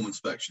 4 home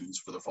inspections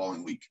for the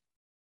following week.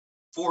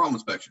 4 home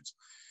inspections.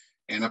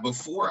 And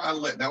before I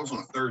left, that was on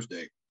a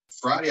Thursday.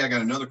 Friday, I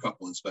got another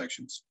couple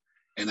inspections,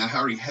 and I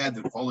already had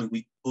the following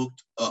week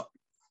booked up.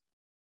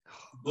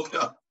 What did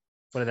that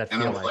feel like?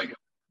 And I was like?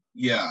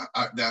 Yeah,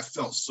 that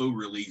felt so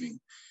relieving.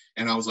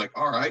 And I was like,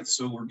 all right,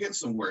 so we're getting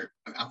somewhere.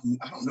 I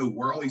don't know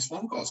where all these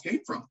phone calls came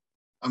from.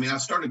 I mean, I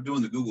started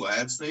doing the Google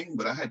Ads thing,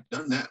 but I had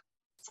done that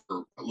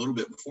for a little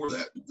bit before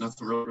that.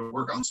 Nothing really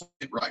worked. I'm saying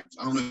it right.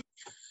 I don't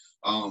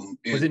know.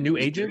 Was it new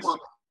agents?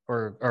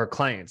 Or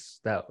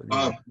clients that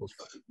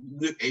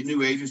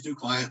new agents, new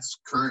clients,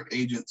 current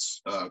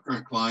agents,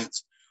 current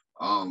clients.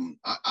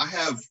 I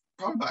have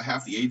probably about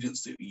half the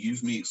agents that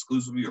use me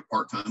exclusively are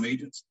part-time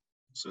agents,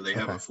 so they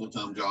have a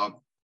full-time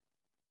job,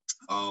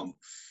 and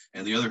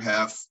the other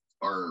half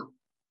are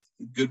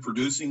good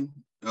producing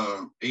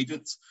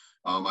agents.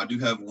 I do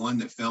have one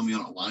that found me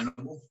on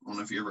Alignable. I don't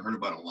know if you ever heard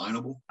about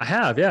Alignable. I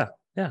have, yeah.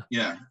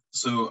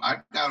 So I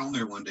got on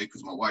there one day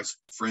because my wife's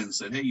friend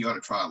said, hey, you ought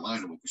to try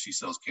Alignable, because she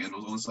sells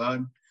candles on the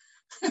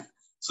side.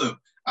 So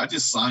I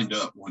just signed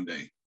up one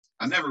day.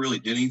 I never really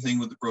did anything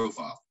with the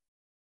profile.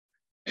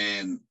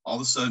 And all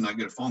of a sudden I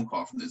get a phone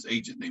call from this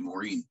agent named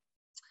Maureen.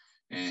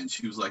 And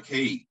she was like,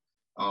 hey,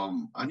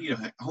 I need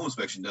a home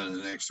inspection done in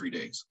the next 3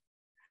 days.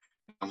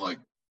 I'm like,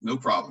 no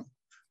problem.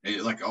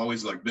 And like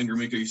always, like Ben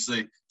Gromicko used to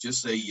say,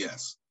 just say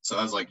yes. So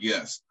I was like,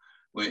 yes.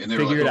 And they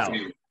were like,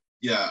 okay.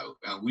 Yeah,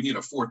 we need a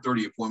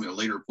 4:30 appointment, a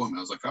later appointment.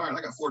 I was like, all right,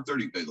 I got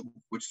 4:30 available,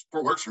 which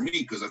works for me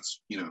because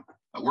that's,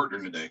 I work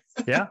during the day.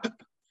 Yeah.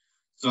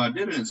 So I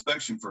did an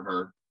inspection for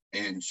her,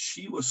 and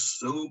she was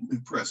so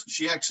impressed.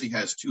 She actually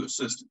has 2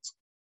 assistants.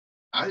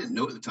 I didn't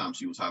know at the time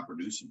she was high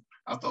producing.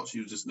 I thought she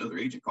was just another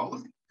agent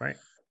calling me. Right.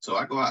 So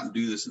I go out and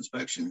do this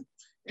inspection,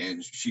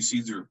 and she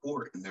sees the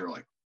report, and they're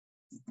like,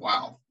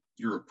 wow,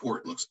 your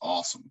report looks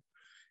awesome.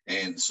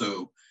 And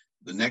so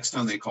the next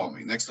time they call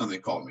me,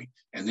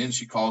 and then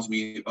she calls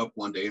me up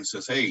one day and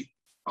says, hey,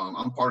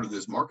 I'm part of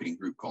this marketing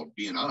group called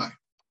BNI.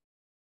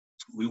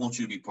 We want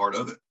you to be part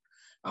of it.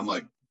 I'm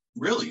like,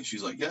 really? And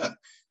she's like, yeah.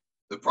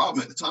 The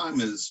problem at the time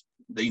is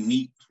they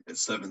meet at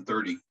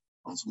 7:30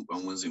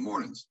 on Wednesday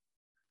mornings.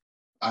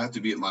 I have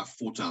to be at my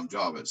full-time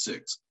job at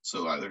 6.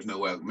 So there's no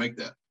way I can make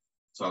that.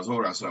 So I told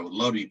her, I said, I would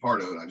love to be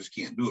part of it. I just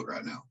can't do it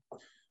right now.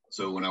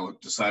 So when I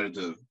decided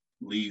to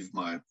leave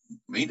my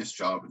maintenance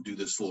job and do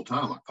this full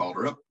time, I called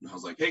her up and I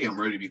was like, hey, I'm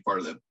ready to be part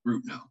of that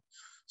group now.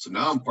 So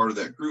now I'm part of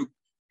that group.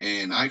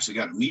 And I actually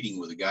got a meeting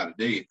with a guy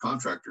today, a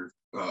contractor.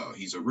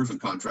 He's a roofing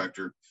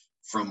contractor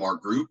from our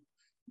group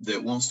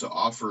that wants to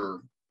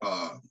offer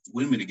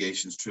wind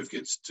mitigation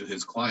certificates to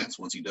his clients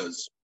once he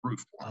does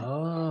roof.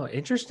 Oh,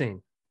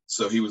 interesting.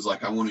 So he was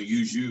like, I want to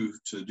use you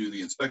to do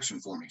the inspection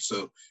for me.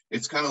 So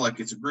it's kind of like,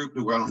 it's a group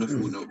where I don't know if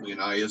you know what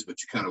BNI is, but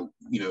you kind of,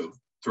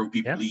 throw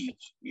people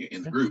leads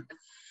in the group.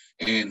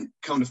 And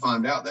come to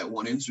find out that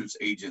one insurance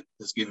agent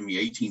that's given me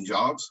 18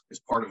 jobs is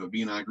part of a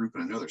BNI group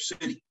in another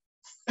city.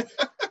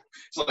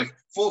 It's like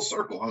full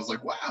circle. I was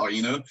like, wow,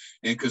 and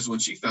because when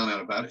she found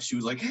out about it, she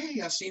was like,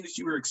 hey, I seen that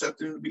you were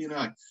accepted in the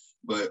BNI.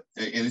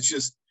 And it's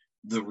just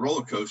the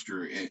roller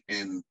coaster.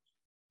 And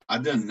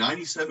I've done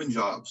 97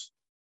 jobs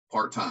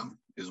part-time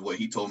is what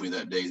he told me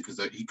that day,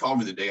 because he called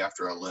me the day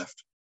after I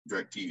left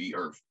DirecTV,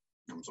 or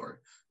I'm sorry,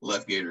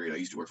 left Gatorade. I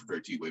used to work for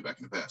DirecTV way back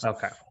in the past.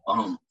 Okay.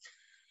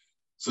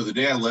 So the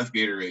day I left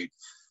Gatorade,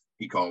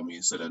 he called me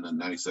and said I'd done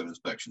 97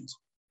 inspections.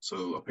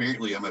 So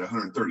apparently I'm at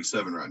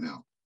 137 right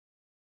now.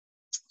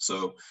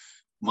 So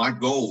my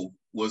goal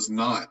was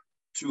not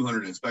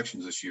 200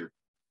 inspections this year.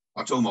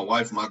 I told my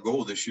wife my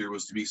goal this year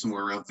was to be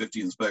somewhere around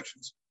 50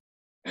 inspections.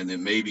 And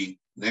then maybe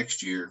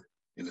next year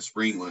in the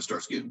spring, when it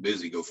starts getting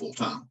busy, go full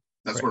time.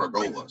 That's what our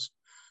goal was.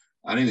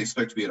 I didn't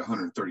expect to be at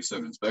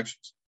 137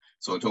 inspections.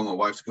 So I told my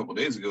wife a couple of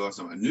days ago, I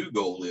said, my new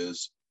goal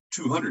is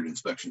 200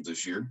 inspections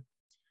this year,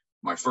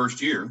 my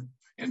first year.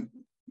 And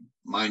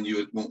mind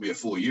you, it won't be a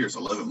full year, it's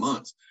 11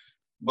 months.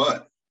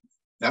 But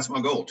that's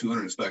my goal,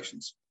 200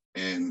 inspections.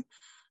 And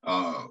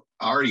I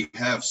already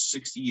have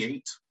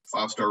 68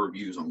 5-star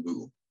reviews on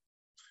Google,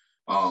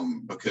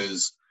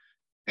 because,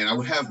 and I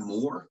would have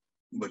more,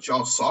 but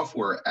y'all's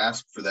software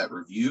asked for that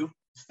review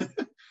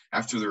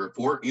after the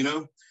report,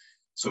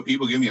 so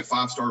people give me a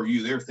 5-star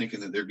review, they're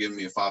thinking that they're giving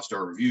me a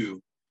 5-star review,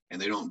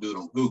 and they don't do it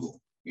on Google,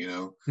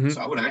 Mm-hmm.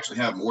 So I would actually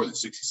have more than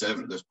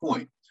 67 at this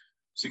point,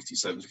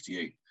 67,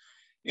 68.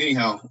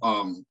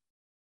 Anyhow,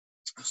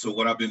 so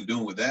what I've been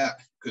doing with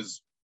that,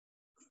 because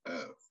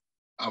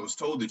I was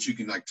told that you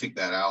can take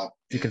that out.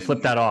 You can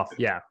flip that off.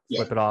 Yeah.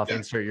 Flip it off, yeah.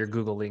 Insert your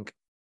Google link.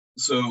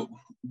 So,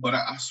 but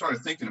I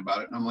started thinking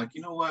about it, and I'm like,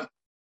 you know what?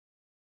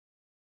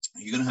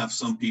 You're going to have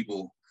some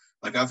people,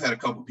 like I've had a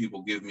couple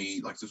people give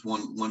me, like this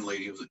one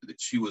lady,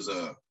 she was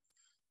a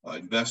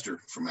investor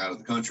from out of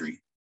the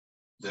country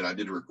that I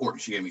did a report,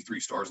 and she gave me 3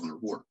 stars on the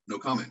report. No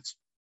comments.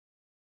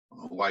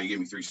 Why you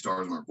gave me 3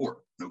 stars on the report?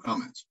 No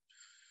comments.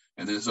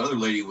 And then this other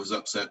lady was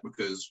upset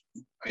because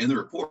in the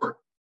report,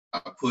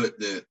 I put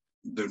that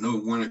there's no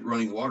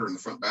running water in the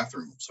front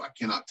bathroom, so I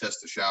cannot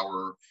test the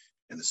shower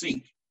and the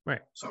sink.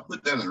 Right. So I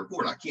put that in the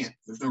report. I can't.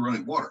 There's no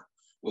running water.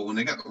 Well, when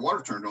they got the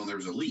water turned on, there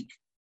was a leak.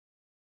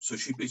 So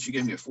she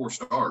gave me 4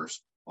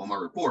 stars on my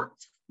report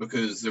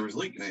because there was a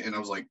leak. And I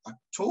was like, I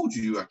told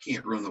you I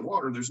can't run the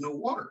water. There's no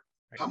water.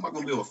 How am I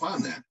going to be able to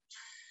find that?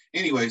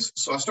 Anyways,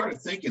 so I started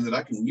thinking that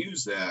I can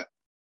use that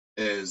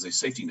as a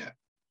safety net.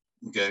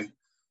 Okay.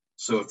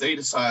 So if they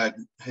decide,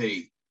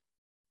 hey,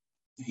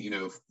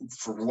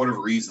 for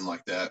whatever reason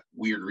like that,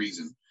 weird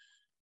reason,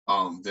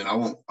 then I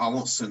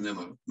won't send them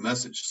a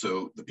message.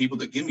 So the people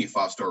that give me a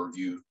 5-star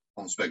review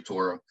on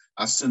Spectora,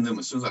 I send them,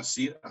 as soon as I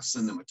see it, I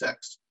send them a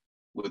text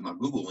with my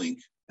Google link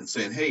and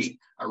saying, hey,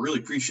 I really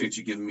appreciate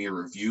you giving me a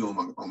review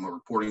on my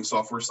reporting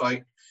software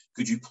site.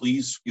 Could you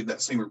please give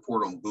that same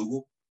report on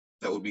Google?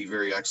 That would be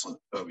very excellent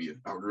of you.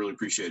 I would really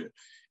appreciate it.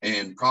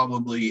 And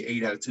probably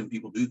 8 out of 10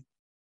 people do.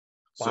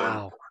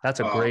 Wow. So, that's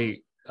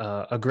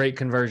a great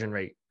conversion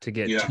rate to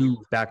get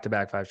 2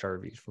 back-to-back 5-star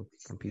reviews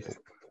from people.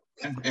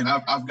 And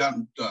I've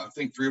gotten, I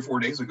think 3 or 4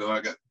 days ago, I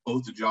got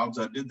both the jobs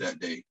I did that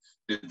day,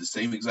 did the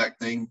same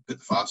exact thing, put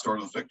the 5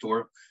 stars on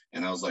Spectora.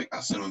 And I was like,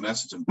 I sent them a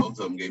message and both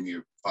of them gave me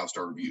a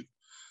 5-star review.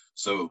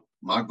 So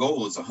my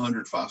goal is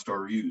 100 5-star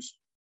reviews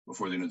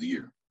before the end of the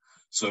year.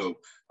 So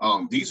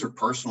these are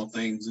personal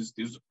things.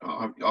 These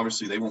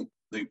obviously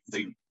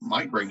they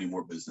might bring me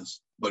more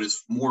business, but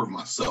it's more of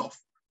myself.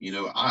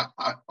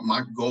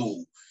 My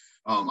goal,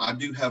 I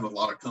do have a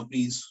lot of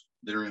companies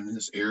that are in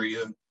this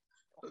area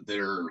that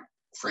are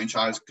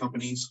franchise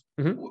companies,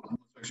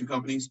 inspection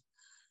companies.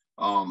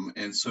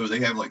 And so they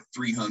have like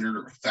 300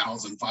 or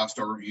 1,000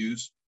 5-star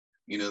reviews.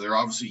 They're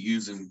obviously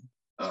using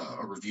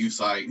a review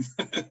site.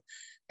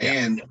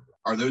 And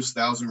are those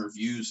 1,000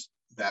 reviews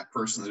that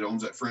person that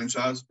owns that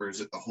franchise, or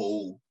is it the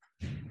whole,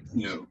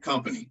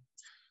 company?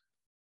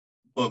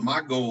 But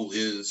my goal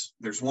is,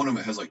 there's one of them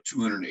that has like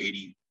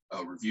 280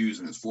 reviews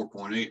and it's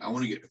 4.8. I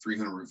want to get to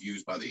 300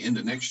 reviews by the end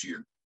of next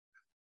year,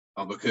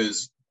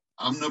 because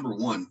I'm number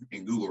 1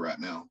 in Google right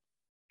now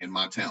in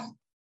my town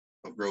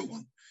of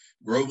Groveland.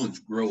 Groveland's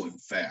growing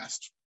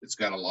fast. It's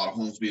got a lot of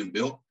homes being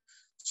built.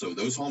 So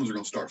those homes are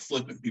going to start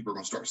flipping. People are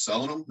going to start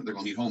selling them, and they're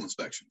going to need home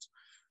inspections.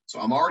 So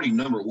I'm already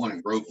number 1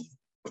 in Groveland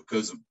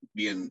because of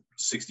being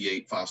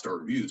 68 5-star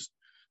reviews.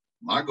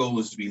 My goal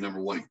is to be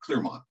number 1 in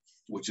Clearmont,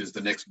 which is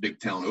the next big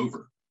town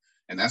over.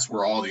 And that's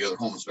where all the other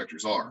home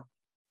inspectors are.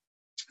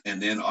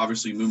 And then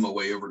obviously move my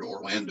way over to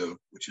Orlando,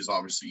 which is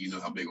obviously,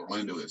 how big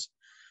Orlando is.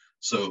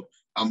 So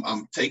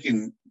I'm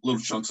taking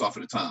little chunks off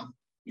at a time,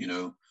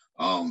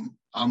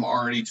 I'm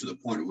already to the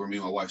point where me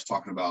and my wife's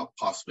talking about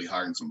possibly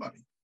hiring somebody.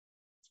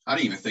 I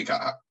didn't even think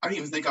I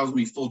was going to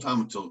be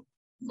full-time until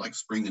like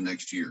spring of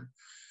next year.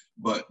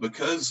 But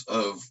because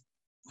of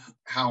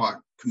how I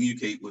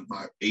communicate with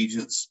my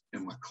agents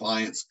and my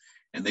clients,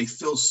 and they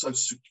feel such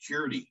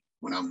security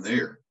when I'm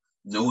there,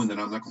 knowing that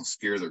I'm not going to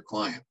scare their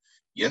client.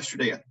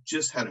 Yesterday, I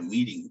just had a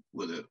meeting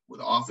with an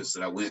office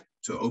that I went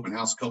to open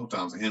house a couple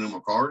times. I handed him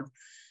a card,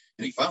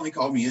 and he finally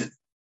called me in.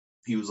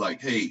 He was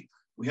like, "Hey,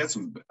 we had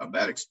a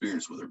bad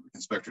experience with our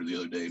inspector the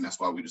other day, and that's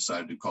why we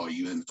decided to call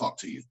you in to talk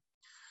to you."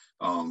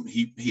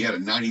 He had a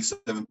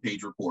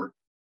 97-page report.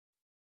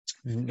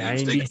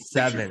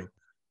 97.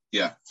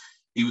 Yeah.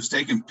 He was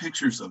taking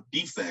pictures of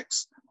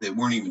defects that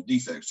weren't even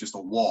defects, just a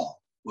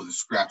wall with a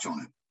scratch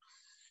on it.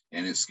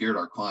 And it scared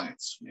our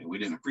clients. And we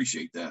didn't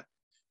appreciate that.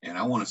 And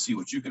I want to see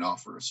what you can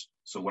offer us.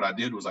 So what I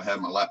did was I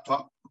had my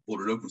laptop,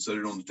 pulled it open, set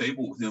it on the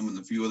table with him and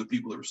a few other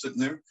people that were sitting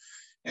there.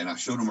 And I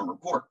showed him a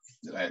report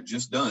that I had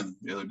just done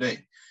the other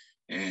day.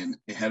 And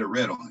it had a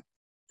red on it.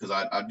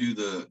 Because I do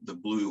the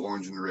blue,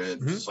 orange, and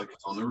red, just like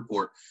it's on the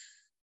report.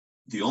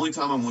 The only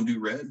time I'm going to do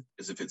red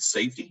is if it's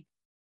safety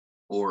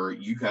or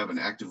you have an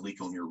active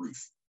leak on your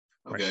roof.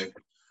 Okay.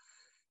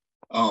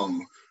 Right.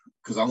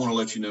 Because I want to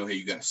let you know, hey,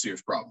 you got a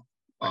serious problem.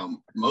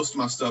 Most of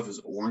my stuff is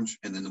orange,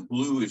 and then the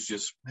blue is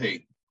just,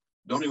 hey,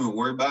 don't even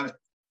worry about it.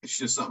 It's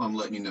just something I'm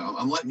letting you know.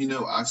 I'm letting you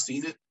know I've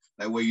seen it.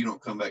 That way you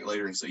don't come back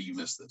later and say you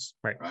missed this.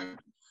 Right.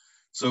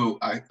 So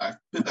I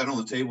put that on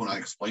the table and I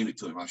explained it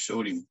to him. I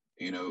showed him,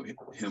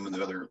 him and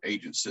the other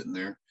agents sitting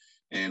there.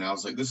 And I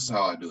was like, this is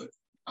how I do it.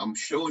 I'm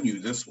showing you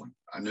this one.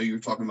 I know you're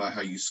talking about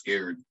how you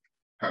scared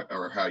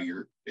how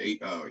your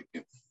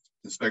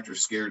inspector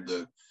scared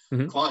the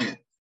client.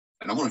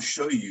 And I want to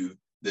show you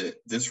that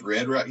this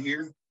red right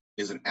here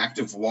is an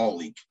active wall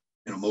leak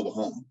in a mobile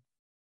home.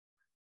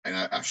 And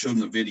I showed them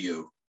the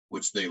video,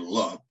 which they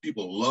love.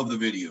 People love the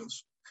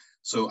videos.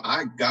 So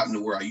I got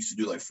into where I used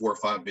to do like 4 or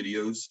 5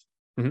 videos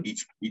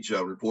each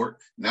report.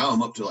 Now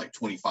I'm up to like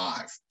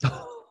 25.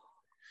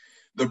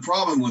 The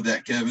problem with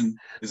that, Kevin,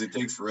 is it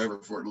takes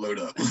forever for it to load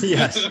up.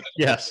 Yes.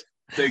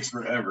 It takes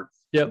forever.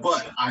 Yep.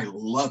 But I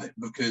love it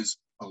because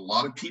a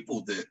lot of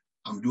people that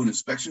I'm doing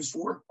inspections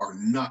for are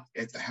not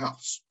at the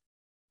house.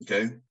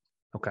 Okay.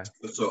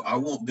 So I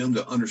want them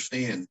to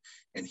understand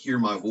and hear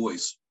my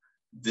voice.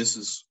 This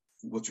is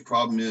what your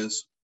problem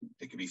is.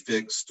 It can be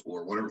fixed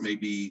or whatever it may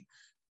be.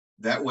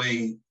 That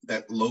way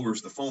that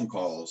lowers the phone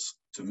calls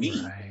to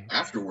me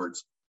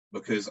afterwards,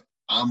 because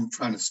I'm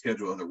trying to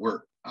schedule other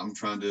work. I'm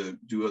trying to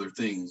do other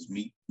things,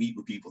 meet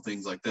with people,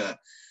 things like that.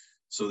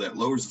 So that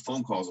lowers the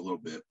phone calls a little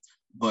bit,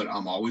 but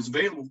I'm always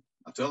available.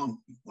 I tell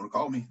them, you want to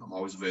call me? I'm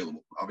always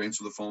available. I've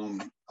answered the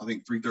phone, I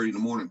think 3:30 in the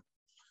morning.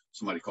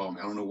 Somebody called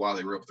me. I don't know why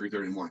they were up 3:30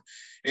 in the morning.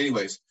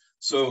 Anyways,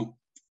 so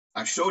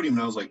I showed him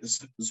and I was like,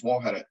 this wall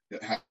had an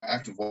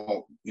active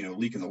wall,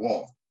 leak in the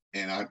wall.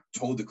 And I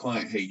told the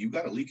client, hey, you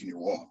got a leak in your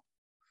wall.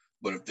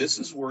 But if this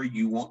is where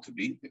you want to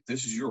be, if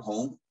this is your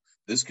home,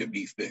 this could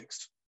be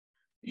fixed.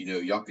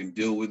 Y'all can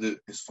deal with it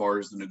as far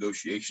as the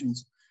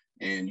negotiations,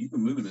 and you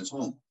can move in this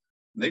home.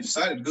 And they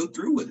decided to go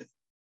through with it.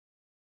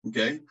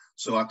 Okay.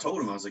 So I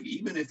told him, I was like,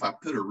 even if I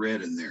put a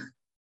red in there,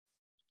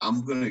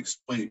 I'm going to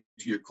explain it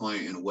to your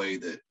client in a way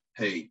that,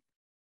 hey,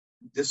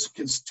 this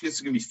can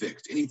be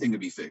fixed. Anything can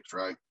be fixed,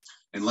 right?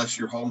 Unless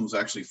your home's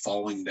actually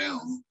falling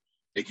down,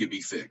 it could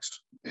be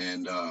fixed.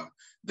 And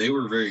they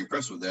were very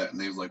impressed with that. And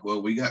they was like,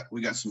 well, we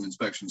got some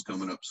inspections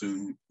coming up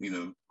soon.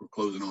 We're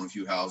closing on a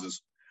few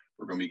houses.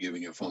 We're going to be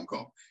giving you a phone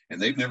call.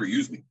 And they've never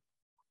used me.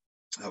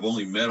 I've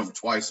only met them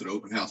twice at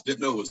open house.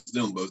 Didn't know it was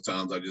them both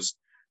times. I just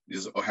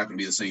happened to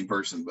be the same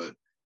person. But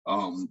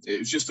it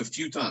was just a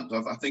few times.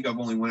 I think I've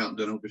only went out and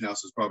done open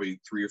houses probably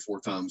 3 or 4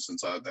 times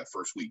since that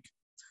first week.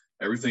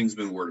 Everything's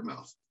been word of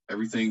mouth.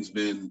 Everything's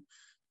been,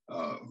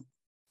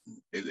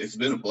 it's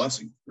been a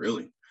blessing,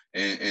 really.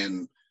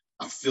 And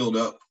I filled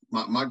up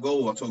my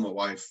goal. I told my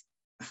wife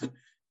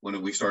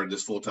when we started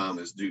this full time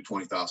is do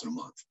 20,000 a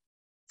month.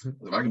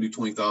 If I can do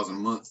 20,000 a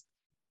month,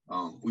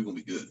 we're gonna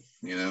be good,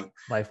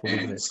 Life will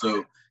be good.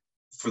 So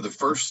for the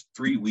first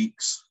 3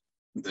 weeks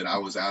that I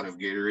was out of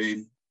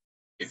Gatorade,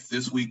 if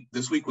this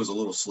week was a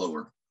little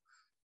slower,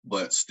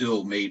 but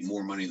still made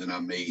more money than I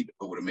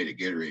would have made at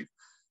Gatorade.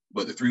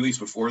 But the 3 weeks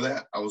before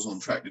that, I was on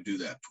track to do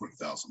that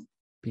 20,000.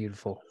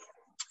 Beautiful.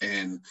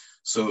 And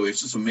so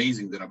it's just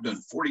amazing that I've done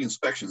 40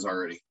 inspections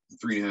already in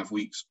 3.5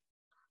 weeks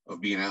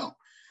of being out.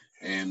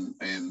 And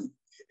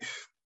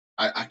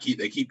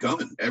they keep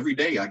coming. Every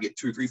day I get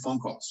 2 or 3 phone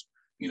calls,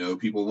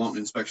 people wanting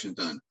inspections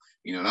done,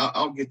 and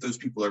I'll get those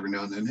people every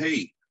now and then. Hey,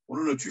 I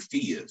want to know what your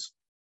fee is.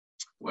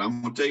 Well,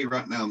 I'm going to tell you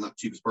right now, I'm not the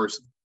cheapest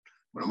person,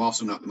 but I'm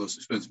also not the most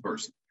expensive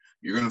person.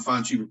 You're going to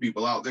find cheaper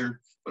people out there,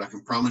 but I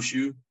can promise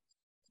you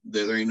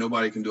that there ain't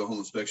nobody can do a home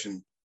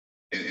inspection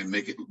and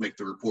make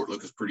the report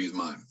look as pretty as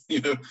mine,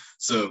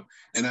 So,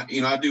 and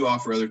I do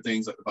offer other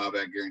things like the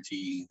buyback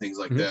guarantee, things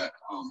like that.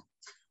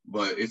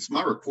 But it's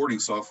my reporting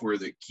software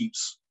that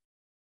keeps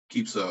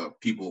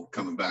people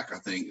coming back, I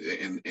think,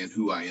 and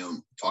who I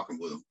am talking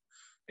with them.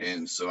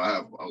 And so I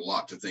have a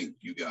lot to thank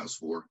you guys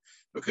for,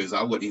 because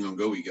I wouldn't even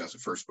go with you guys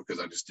at first because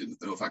I just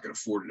didn't know if I could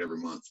afford it every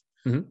month,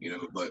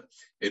 but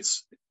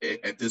it's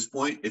at this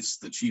point, it's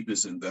the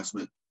cheapest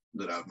investment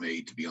that I've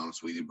made, to be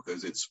honest with you,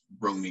 because it's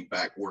brought me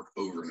back work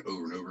over and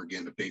over and over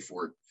again to pay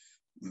for it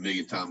a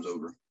million times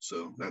over.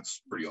 So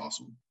that's pretty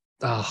awesome.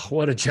 Oh,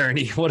 what a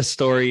journey. What a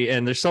story.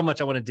 And there's so much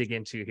I want to dig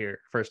into here.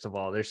 First of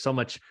all, there's so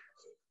much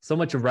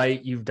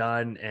right you've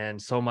done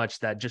and so much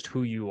that just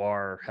who you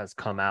are has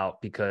come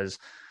out because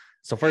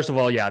so first of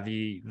all, yeah,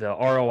 the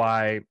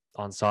ROI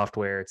on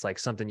software, it's like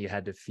something you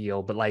had to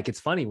feel. But like it's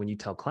funny when you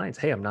tell clients,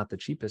 hey, I'm not the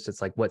cheapest.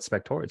 It's like what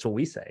Spectora, it's what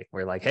we say.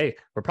 We're like, hey,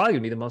 we're probably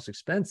gonna be the most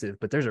expensive,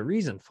 but there's a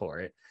reason for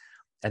it.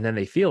 And then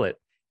they feel it.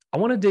 I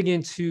want to dig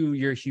into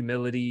your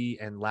humility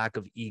and lack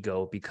of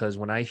ego because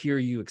when I hear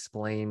you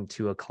explain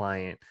to a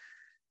client,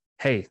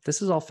 hey,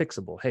 this is all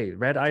fixable. Hey,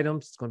 red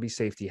items, it's going to be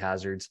safety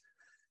hazards.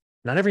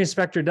 Not every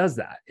inspector does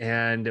that.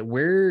 And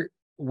where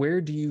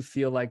do you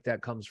feel like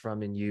that comes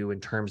from in you in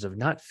terms of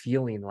not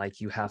feeling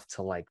like you have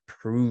to like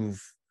prove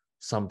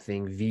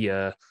something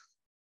via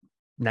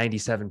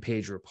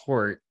 97-page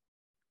report?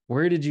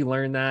 Where did you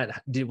learn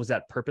that? Was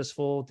that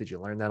purposeful? Did you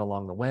learn that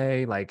along the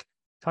way? Like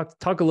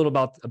talk a little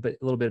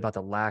bit about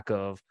the lack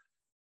of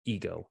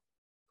ego.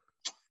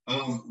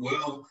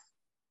 Well,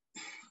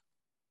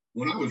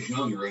 when I was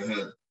younger, I had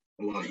a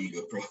lot of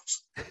ego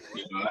problems.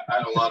 I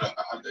had a lot of,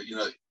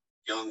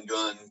 young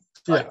gun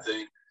type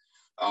thing.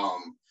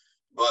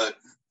 But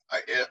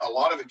a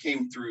lot of it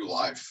came through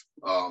life.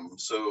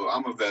 So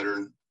I'm a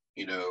veteran.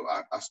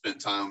 I spent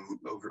time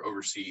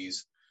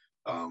overseas,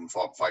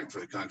 fighting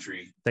for the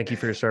country. Thank you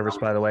for your service,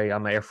 by the way.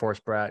 I'm an Air Force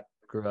brat.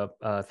 Grew up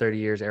 30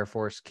 years Air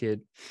Force kid.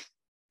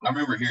 I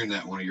remember hearing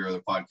that in one of your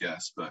other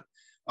podcasts. But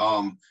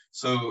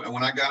so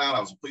when I got out, I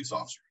was a police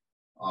officer.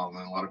 And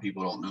a lot of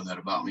people don't know that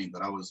about me,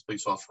 but I was a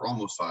police officer for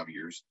almost 5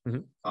 years.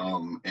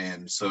 Mm-hmm.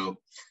 And so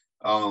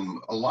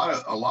a lot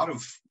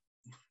of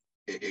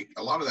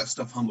that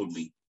stuff humbled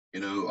me,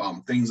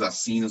 things I've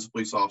seen as a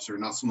police officer,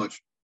 not so much,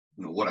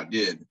 what I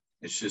did.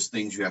 It's just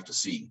things you have to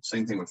see.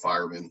 Same thing with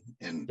firemen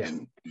and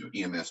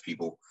EMS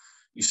people.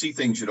 You see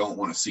things you don't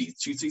want to see.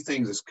 You see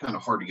things that's kind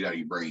of hard to get out of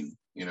your brain,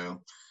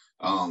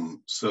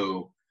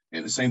 So,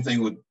 and the same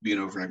thing with being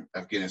over in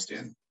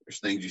Afghanistan. There's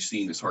things you've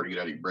seen that's hard to get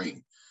out of your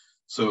brain.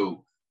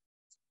 So,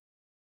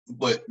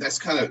 but that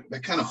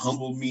kind of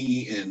humbled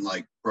me and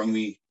like brought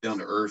me down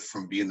to earth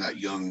from being that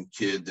young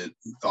kid that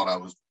thought I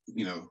was,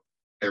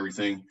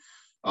 everything.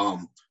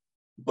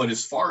 But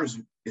as far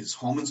as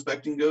home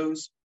inspecting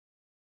goes,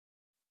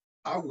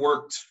 I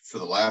worked for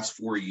the last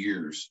 4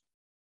 years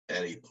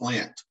at a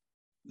plant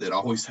that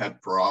always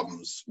had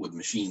problems with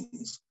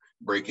machines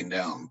breaking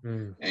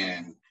down.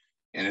 And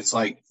it's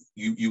like,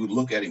 you would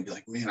look at it and be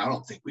like, man, I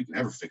don't think we can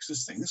ever fix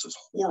this thing. This is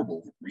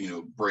horrible,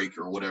 break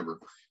or whatever,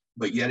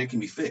 but yet it can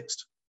be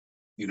fixed,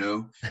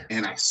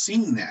 and I've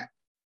seen that.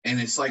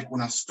 And it's like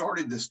when I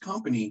started this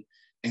company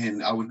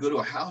and I would go to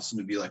a house and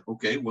it'd be like,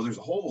 okay, well, there's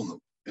a hole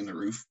in the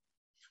roof,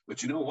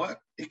 but you know what?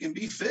 It can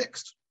be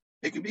fixed.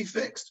 It can be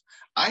fixed.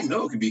 I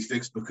know it can be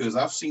fixed because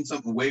I've seen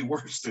something way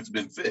worse that's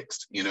been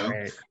fixed,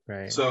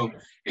 Right. So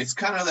it's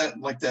kind of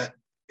that,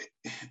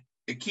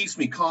 it keeps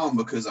me calm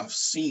because I've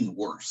seen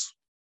worse.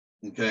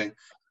 Okay.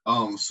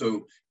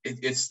 So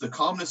it's the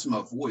calmness of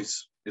my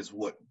voice is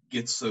what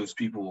gets those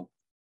people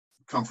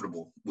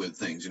comfortable with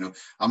things.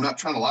 I'm not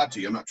trying to lie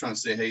to you. I'm not trying to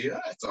say, hey,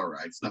 it's all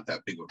right. It's not that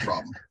big of a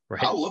problem.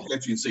 Right. I'll look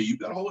at you and say, you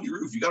got a hole in your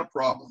roof. You got a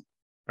problem.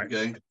 Right.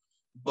 Okay.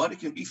 But it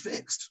can be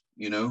fixed.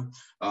 You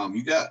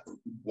got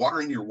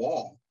water in your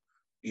wall,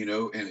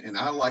 and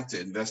I like to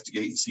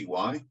investigate and see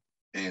why.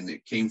 And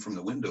it came from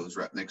the windows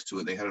right next to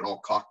it. They had it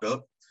all caulked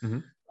up. Mm-hmm.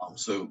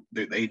 So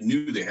they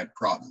knew they had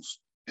problems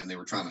and they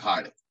were trying to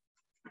hide it.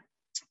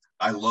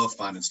 I love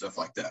finding stuff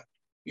like that,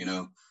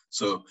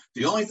 So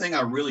the only thing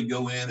I really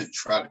go in and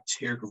try to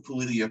tear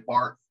completely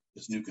apart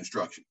is new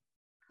construction.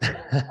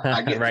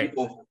 I get right.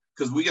 people,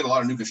 because we get a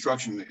lot of new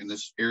construction in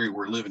this area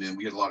we're living in.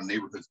 We get a lot of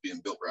neighborhoods being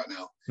built right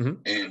now.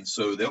 Mm-hmm. And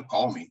so they'll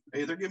call me,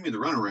 hey, they're giving me the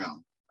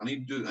runaround. I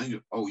need to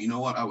do, oh, you know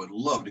what? I would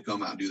love to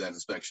come out and do that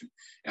inspection.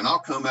 And I'll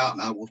come out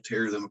and I will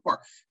tear them apart.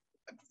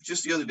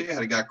 Just the other day, I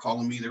had a guy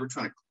calling me. They were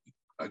trying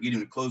to get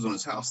him to close on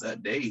his house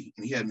that day.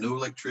 And he had no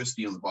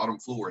electricity on the bottom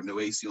floor and no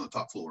AC on the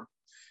top floor.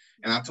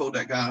 And I told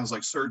that guy, I was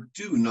like, sir,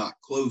 do not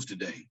close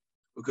today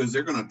because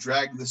they're going to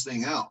drag this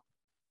thing out.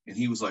 And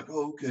he was like,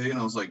 oh, okay. And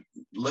I was like,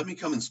 let me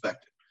come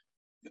inspect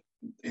it.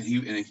 And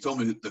he told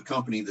me the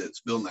company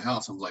that's building the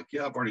house. I was like,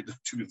 yeah, I've already done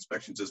 2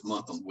 inspections this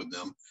month with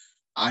them.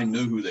 I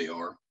know who they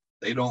are.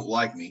 They don't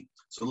like me.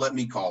 So let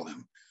me call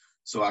them.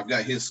 So I've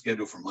got his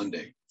schedule for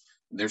Monday.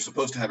 And they're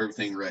supposed to have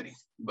everything ready.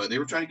 But they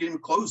were trying to get him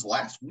closed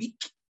last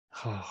week.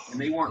 And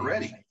they weren't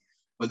ready.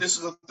 But this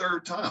is the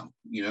 3rd time,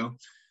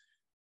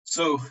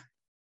 So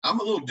I'm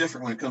a little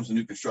different when it comes to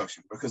new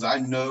construction because I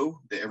know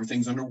that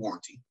everything's under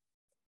warranty.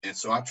 And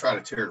so I try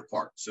to tear it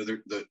apart. So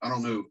I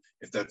don't know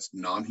if that's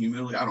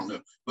non-humility. I don't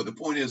know. But the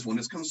point is when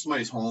it comes to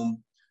somebody's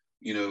home,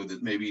 that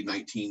maybe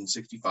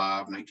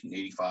 1965,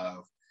 1985,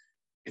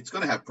 it's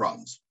going to have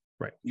problems.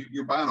 Right.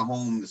 You're buying a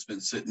home that's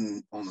been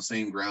sitting on the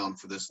same ground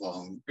for this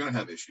long. You're going to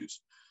have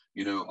issues.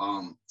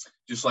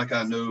 Just like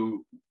I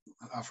know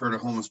I've heard a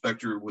home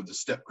inspector with the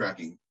step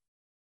cracking.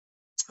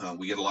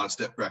 We get a lot of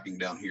step cracking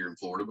down here in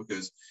Florida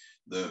because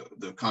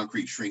the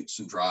concrete shrinks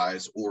and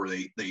dries, or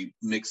they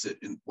mix it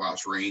while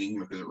it's raining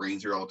because it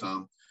rains here all the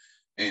time.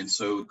 And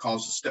so it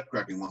causes step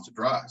cracking once it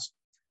dries.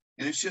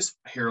 And it's just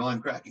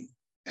hairline cracking.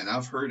 And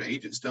I've heard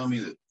agents tell me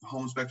that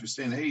home inspectors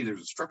saying, hey,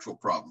 there's a structural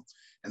problem.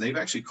 And they've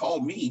actually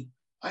called me.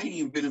 I ain't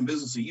even been in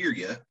business a year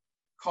yet.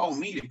 Call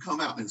me to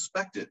come out and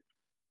inspect it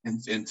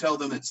and tell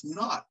them it's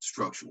not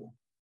structural.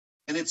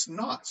 And it's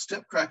not.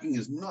 Step cracking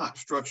is not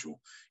structural.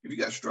 If you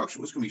got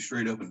structural, it's going to be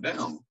straight up and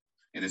down,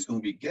 and it's going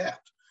to be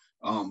gapped.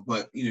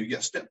 But you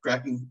got step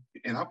cracking,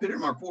 and I'll put it in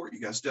my report.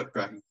 You got step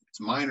cracking. It's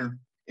minor.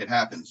 It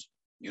happens.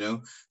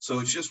 So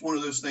it's just one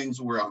of those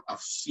things where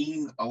I've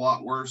seen a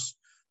lot worse.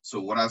 So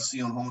what I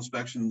see on home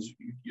inspections,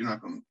 you're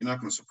not going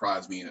to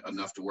surprise me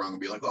enough to where I'm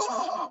going to be like,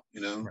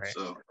 Right.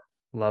 So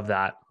Love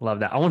that.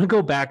 I want to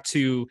go back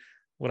to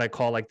what I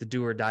call like the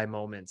do or die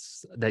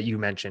moments that you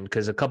mentioned,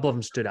 because a couple of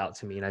them stood out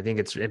to me. And I think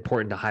it's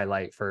important to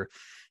highlight for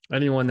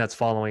anyone that's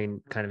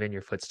following kind of in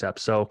your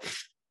footsteps. So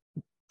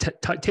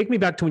take me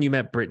back to when you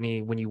met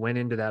Brittany, when you went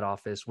into that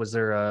office. Was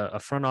there a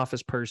front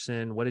office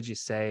person? What did you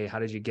say? How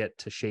did you get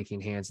to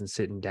shaking hands and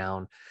sitting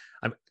down?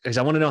 Because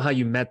I want to know how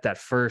you met that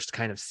first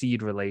kind of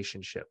seed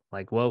relationship.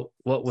 Like, what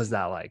was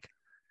that like?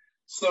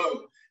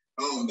 So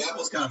that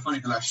was kind of funny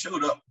because I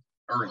showed up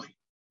early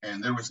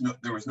and there was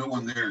no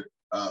one there.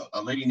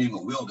 A lady named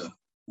Wilda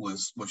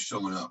was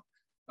showing up.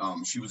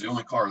 She was the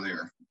only car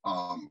there.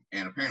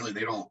 And apparently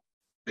they don't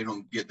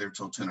get there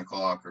till 10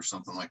 o'clock or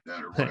something like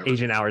that, or whatever.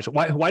 Agent hours.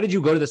 Why did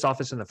you go to this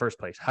office in the first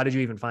place? How did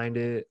you even find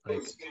it? It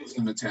was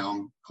in the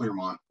town,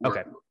 Clearmont,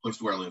 okay, close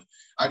to where I live.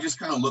 I just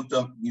kind of looked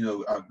up,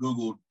 I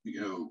Googled,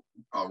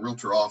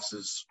 realtor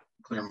offices,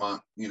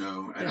 Clearmont, and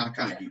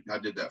I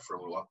did that for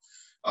a little while.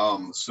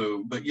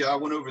 But yeah, I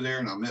went over there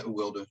and I met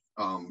Wilda.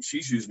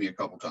 She's used me a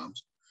couple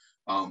times.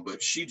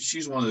 But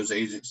she's one of those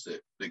agents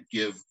that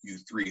give you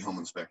 3 home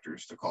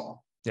inspectors to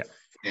call. Yeah.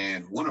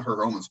 And one of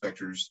her home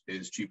inspectors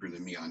is cheaper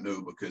than me, I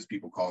know, because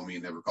people call me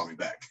and never call me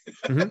back.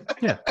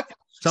 Mm-hmm. Yeah.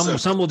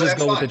 Some will just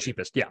go with the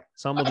cheapest. Yeah.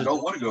 I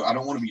don't want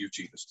to be your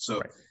cheapest.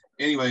 So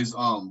anyways,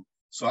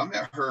 so I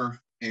met her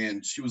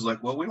and she was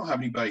like, well, we don't have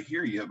anybody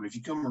here yet, but if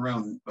you come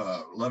around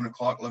 11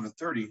 o'clock,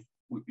 11:30,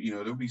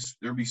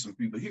 there'll be some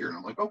people here. And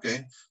I'm like,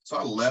 okay. So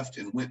I left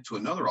and went to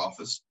another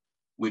office,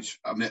 which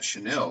I met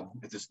Chanel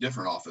at this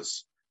different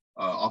office,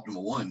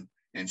 Optimal One,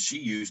 and she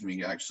used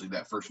me actually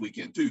that first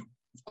weekend too,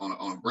 on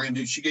a brand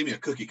new. She gave me a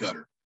cookie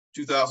cutter,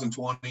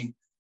 2020,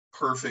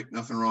 perfect,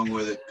 nothing wrong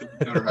with it,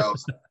 cookie cutter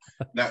house.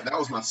 That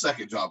was my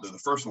second job though. The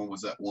first one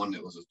was that one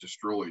that was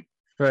destroyed.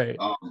 Right.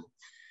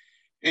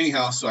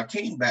 Anyhow, so I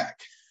came back,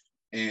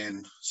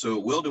 and so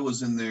Wilda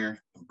was in there,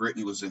 and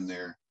Brittany was in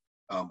there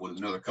with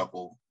another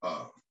couple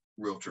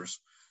realtors,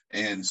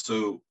 and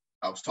so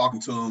I was talking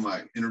to them.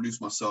 I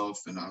introduced myself,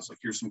 and I was like,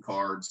 "Here's some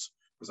cards,"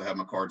 because I have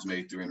my cards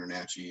made through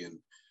InterNACHI,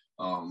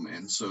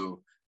 and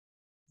so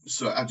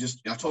I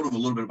told them a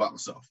little bit about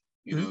myself,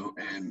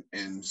 and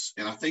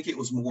I think it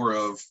was more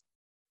of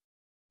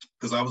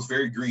because I was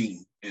very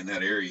green in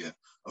that area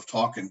of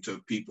talking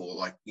to people,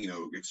 like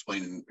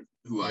explaining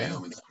who I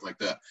am and stuff like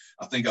that.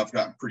 I think I've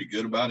gotten pretty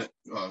good about it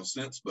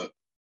since, but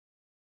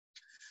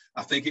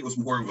I think it was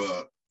more of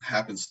a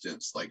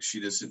happenstance. Like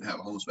she just didn't have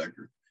a home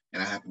inspector,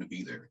 and I happened to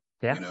be there.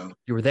 Yeah,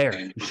 you were there.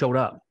 You showed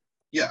up.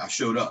 Yeah, I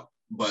showed up,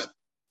 but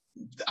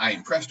I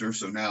impressed her,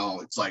 so now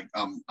it's like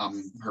I'm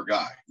her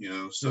guy.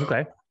 So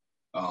okay.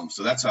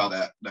 So that's how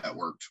that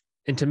worked.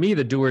 And to me,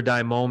 the do or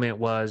die moment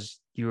was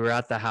you were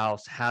at the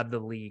house, had the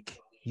leak.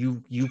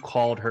 You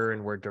called her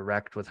and were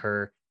direct with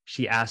her.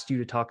 She asked you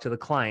to talk to the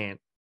client,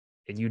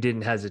 and you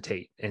didn't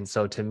hesitate. And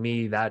so to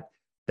me, that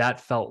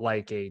felt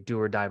like a do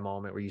or die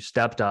moment where you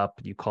stepped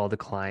up, you called the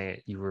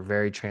client, you were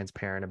very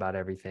transparent about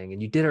everything,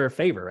 and you did her a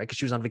favor, right? Because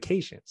she was on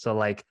vacation. So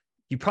like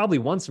you probably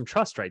won some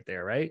trust right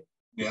there, right?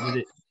 Yeah.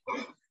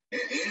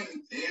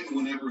 And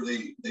whenever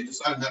they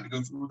decided not to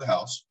go through with the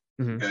house,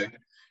 okay.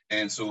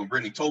 And so when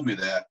Brittany told me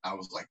that, I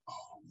was like,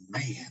 oh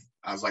man.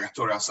 I was like, I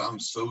told her, I said, I'm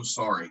so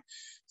sorry.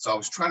 So I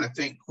was trying to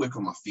think quick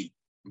on my feet,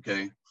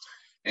 okay.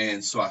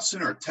 And so I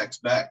sent her a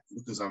text back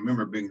because I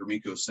remember Ben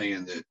Gromiko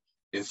saying that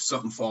if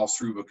something falls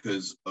through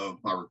because of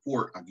my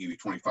report, I'll give you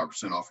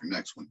 25% off your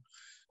next one.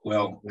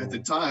 Well, at the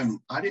time,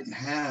 I didn't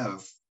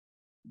have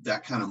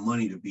that kind of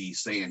money to be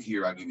saying,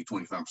 here, I'll give you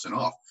 25%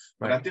 off.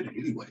 But I did it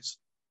anyways.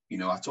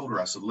 I told her,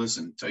 I said,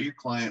 listen, tell your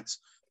clients,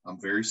 I'm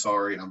very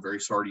sorry, and I'm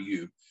very sorry to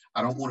you.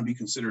 I don't want to be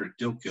considered a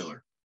deal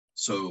killer.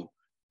 So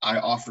I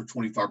offer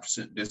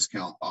 25%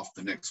 discount off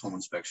the next home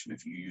inspection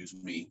if you use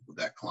me with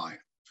that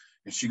client.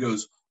 And she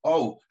goes,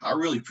 oh, I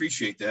really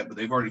appreciate that, but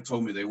they've already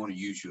told me they want to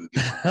use you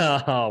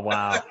again. Oh,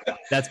 wow.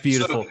 That's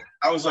beautiful. So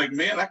I was like,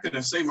 man, I could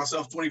have saved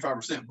myself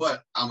 25%,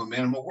 but I'm a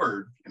man of my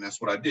word. And that's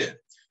what I did.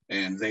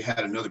 And they had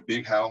another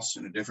big house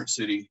in a different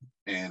city,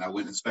 and I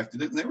went and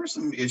inspected it. And there were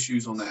some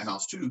issues on that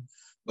house too,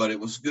 but it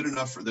was good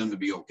enough for them to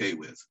be okay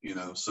with,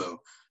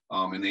 so,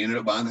 and they ended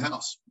up buying the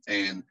house.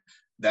 And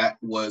that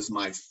was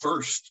my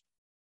first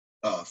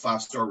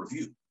 5-star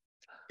review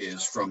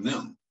is from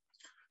them.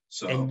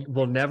 So, and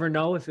we'll never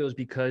know if it was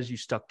because you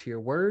stuck to your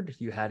word,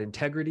 you had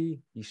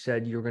integrity, you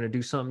said you were going to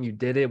do something, you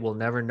did it. We'll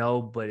never know,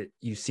 but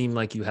you seem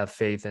like you have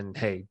faith in,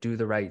 hey, do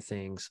the right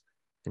things.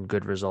 and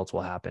good results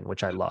will happen,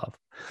 which I love.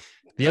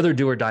 The other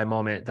do or die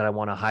moment that I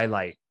want to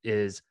highlight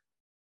is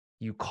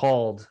you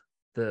called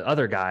the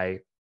other guy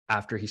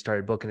after he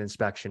started booking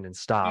inspection and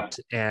stopped.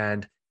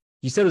 And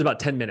you said it was about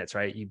 10 minutes,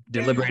 right? You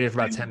deliberated for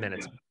about 10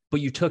 minutes,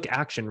 but you took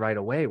action right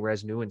away.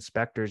 Whereas new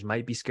inspectors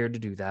might be scared to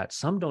do that.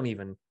 Some don't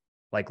even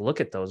like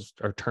look at those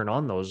or turn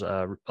on those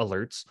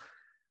alerts.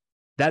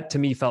 That to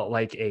me felt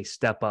like a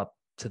step up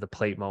to the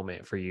plate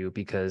moment for you,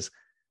 because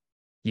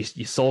you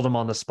sold them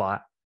on the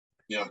spot.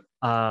 Yeah.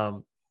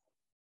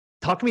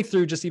 Talk me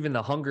through just even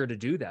the hunger to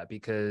do that,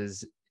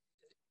 because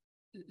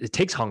it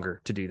takes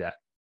hunger to do that.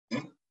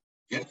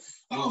 Yeah.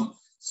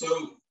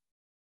 So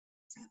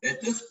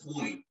at this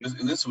point,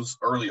 and this was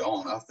early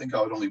on, I think I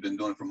had only been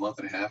doing it for a month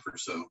and a half or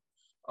so.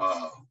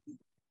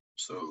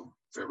 So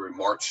February,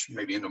 March,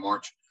 maybe into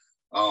March.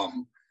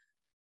 I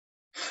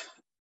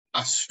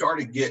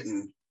started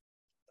getting,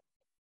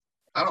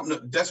 I don't know,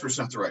 desperate's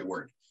not the right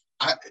word.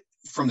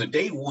 From the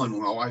day one,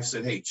 when my wife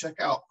said, hey, check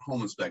out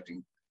home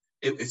inspecting,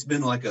 it's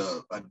been like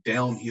a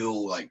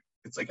downhill, like,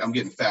 it's like I'm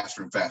getting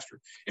faster and faster.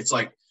 It's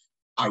like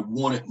I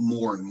want it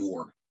more and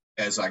more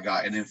as I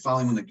got. And then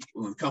finally,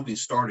 when the company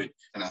started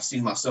and I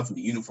seen myself in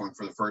the uniform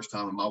for the first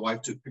time, and my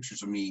wife took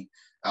pictures of me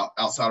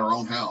outside our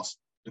own house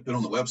to put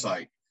on the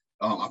website.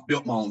 I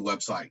built my own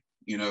website,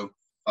 you know,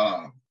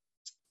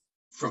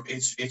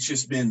 it's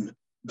just been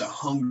the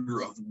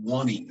hunger of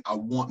wanting. I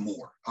want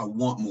more. I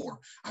want more.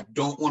 I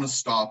don't want to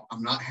stop.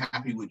 I'm not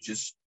happy with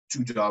just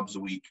 2 jobs a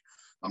week.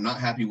 I'm not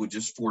happy with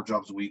just 4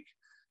 jobs a week.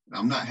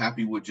 I'm not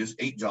happy with just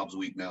 8 jobs a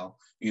week now.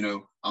 You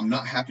know, I'm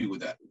not happy with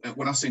that. And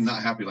when I say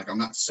not happy, like I'm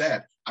not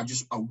sad. I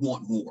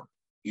want more.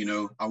 You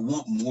know, I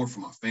want more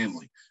for my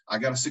family. I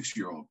got a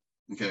 6-year-old.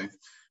 Okay.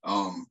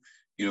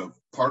 You know,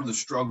 part of the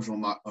struggles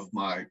of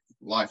my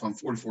life, I'm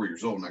 44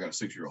 years old and I got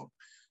a 6-year-old.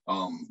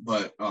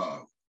 But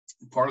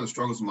part of the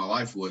struggles of my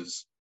life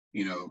was,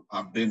 you know,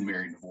 I've been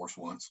married and divorced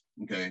once.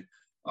 Okay.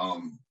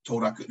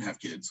 Told I couldn't have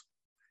kids.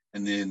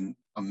 And then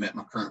I met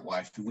my current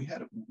wife and we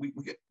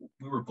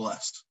were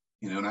blessed,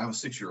 you know, and I have a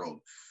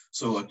 6-year-old.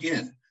 So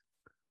again,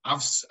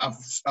 I've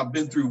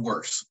been through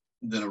worse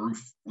than a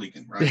roof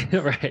leaking, right?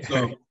 Right.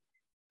 So,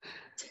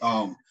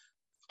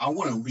 I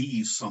want to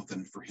leave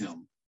something for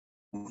him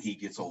when he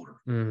gets older.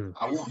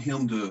 I want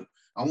him to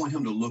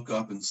look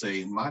up and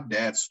say, my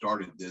dad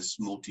started this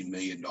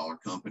multi-million-dollar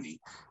company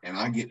and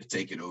I get to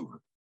take it over,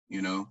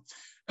 you know?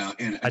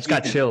 And I just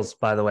got chills,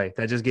 by the way.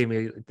 That just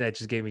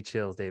gave me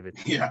chills, David.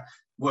 Yeah.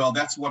 Well,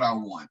 that's what I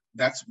want.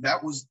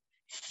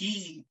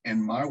 He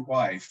and my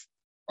wife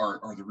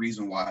are the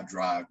reason why I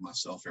drive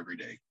myself every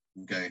day.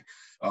 Okay.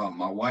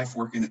 My wife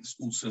working at the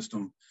school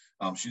system.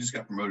 She just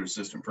got promoted to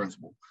assistant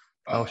principal.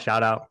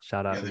 Shout out.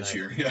 Yeah, this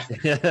year.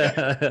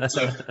 Yeah.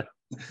 So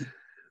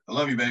I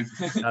love you, babe.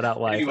 Shout out,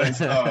 wife. Anyways,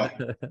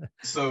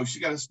 so she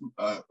got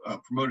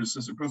promoted to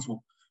assistant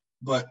principal,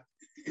 but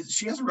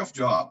she has a rough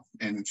job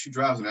and she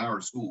drives an hour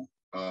to school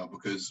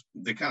because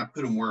they kind of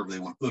put them wherever they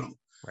want to put them.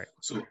 Right.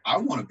 So I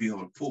want to be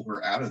able to pull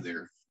her out of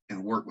there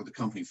and work with the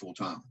company full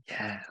time.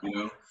 Yeah. You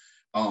know,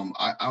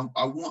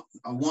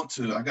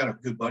 I got a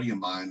good buddy of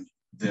mine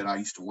that I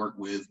used to work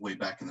with way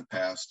back in the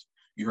past.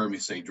 You heard me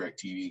say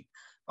DirecTV.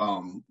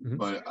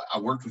 But I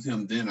worked with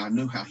him then. I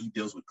know how he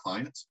deals with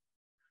clients.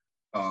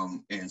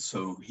 And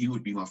so he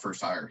would be my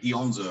first hire. He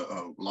owns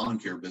a lawn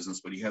care business,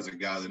 but he has a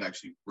guy that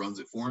actually runs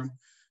it for him.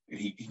 And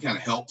he kind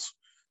of helps,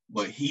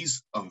 but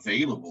he's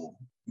available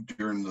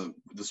during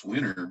this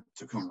winter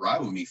to come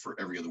ride with me for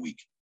every other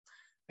week.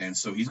 And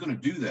so he's going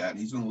to do that.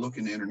 He's going to look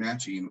into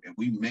Internachi, and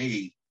we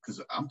may,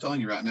 because I'm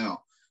telling you right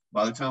now,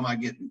 by the time I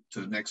get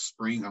to next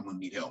spring, I'm going to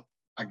need help.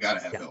 I got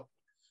to have help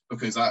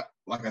because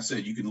like I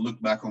said, you can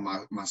look back on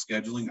my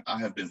scheduling. I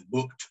have been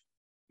booked,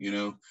 you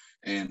know,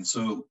 and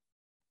so,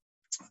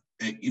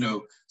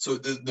 so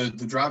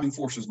the driving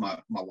force is my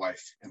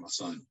wife and my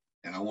son,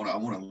 and I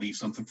want to leave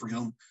something for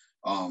him.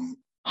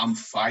 I'm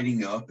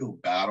fighting an uphill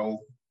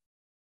battle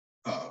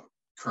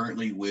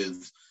currently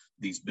with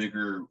these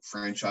bigger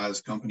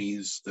franchise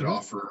companies that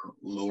offer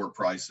lower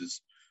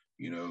prices.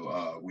 You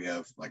know, we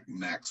have like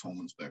Max Home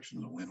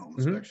Inspection and Win Home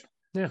Inspection.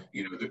 Yeah.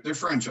 You know, they're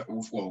franchise.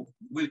 Well,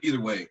 either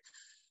way,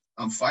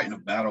 I'm fighting a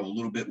battle a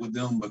little bit with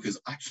them because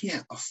I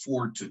can't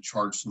afford to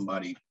charge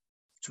somebody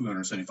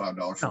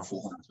 $275 for a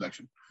full home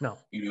inspection. No.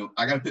 You know,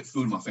 I got to put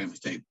food on my family's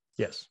table.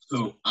 Yes.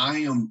 So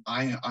I'm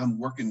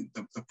working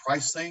the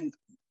price thing.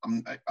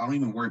 I don't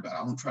even worry about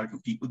it. I don't try to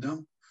compete with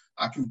them.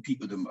 I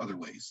compete with them other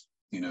ways,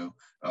 you know,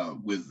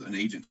 with an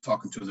agent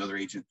talking to another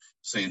agent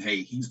saying,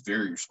 hey, he's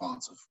very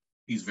responsive.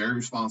 He's very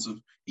responsive.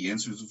 He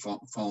answers the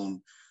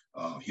phone.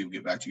 He'll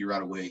get back to you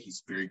right away.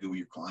 He's very good with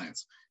your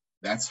clients.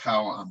 That's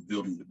how I'm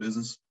building the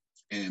business.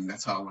 And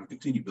that's how I want to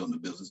continue building the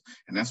business.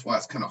 And that's why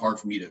it's kind of hard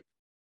for me to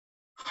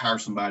hire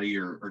somebody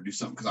or do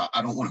something because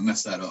I don't want to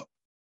mess that up.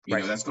 You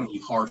know, that's going to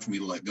be hard for me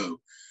to let go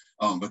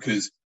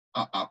because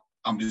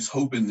I'm just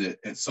hoping that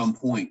at some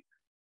point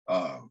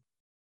I'm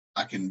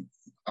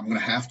going to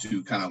have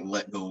to kind of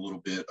let go a little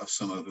bit of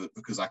some of it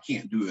because I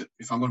can't do it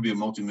if I'm going to be a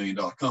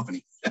multi-million-dollar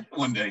company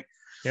one day.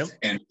 Yep.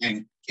 And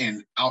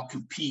and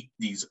outcompete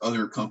these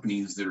other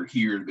companies that are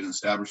here, have been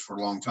established for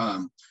a long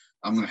time,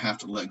 I'm going to have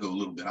to let go a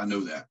little bit. I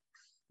know that.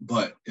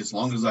 But as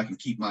long as I can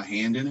keep my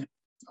hand in it,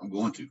 I'm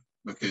going to,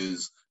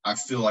 because I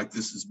feel like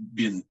this has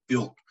been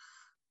built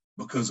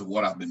because of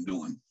what I've been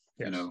doing,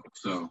 yes. you know,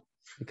 so.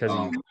 Because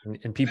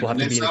and people have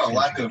to be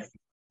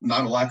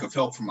not a lack of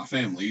help from my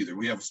family either.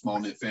 We have a small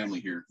knit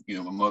family here. You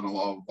know, my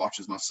mother-in-law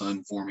watches my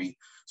son for me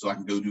so I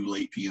can go do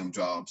late PM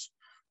jobs.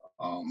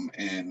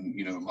 And,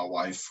 you know, my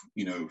wife,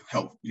 you know,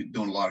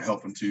 doing a lot of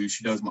helping too.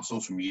 She does my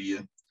social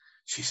media.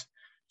 She's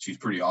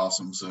pretty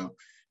awesome. So,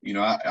 you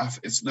know,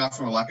 it's not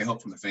from a lack of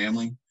help from the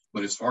family,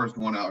 but as far as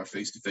going out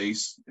face to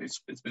face,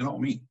 it's been all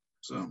me.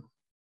 So.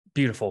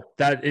 Beautiful.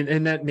 That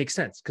and that makes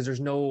sense, because there's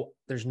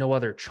no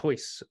other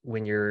choice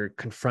when you're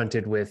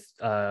confronted with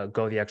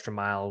go the extra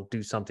mile,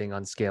 do something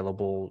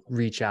unscalable,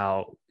 reach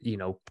out, you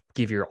know,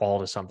 give your all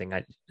to something.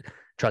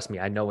 Trust me,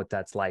 I know what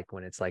that's like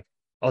when it's like,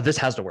 oh, this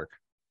has to work.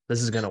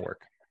 This is going to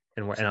work,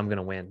 and I'm going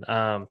to win.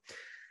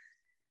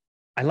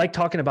 I like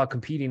talking about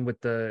competing with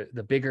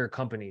the bigger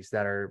companies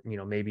that are, you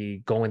know,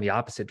 maybe going the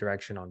opposite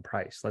direction on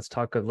price. Let's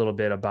talk a little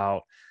bit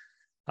about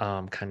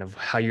kind of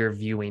how you're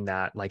viewing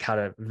that, like how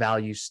to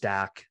value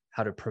stack,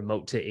 how to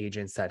promote to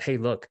agents that, hey,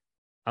 look,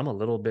 I'm a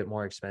little bit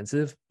more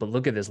expensive, but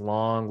look at this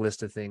long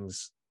list of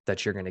things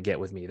that you're going to get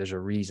with me. There's a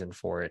reason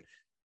for it.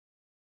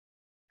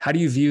 How do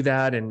you view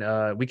that?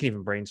 And we can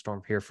even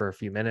brainstorm here for a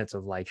few minutes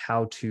of like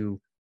how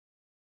to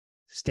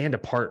stand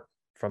apart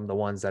from the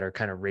ones that are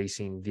kind of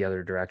racing the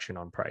other direction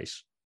on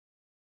price.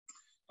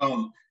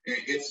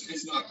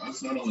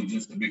 It's not only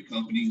just the big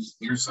companies.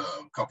 There's a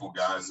couple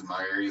guys in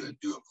my area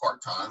that do it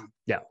part-time.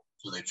 Yeah.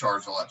 So they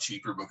charge a lot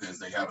cheaper because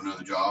they have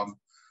another job.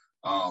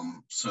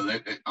 So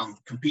I'm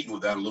competing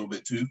with that a little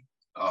bit too.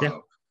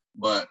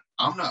 But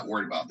I'm not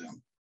worried about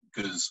them,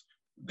 because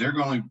they're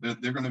going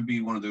to be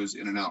one of those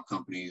in and out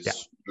companies. Yeah.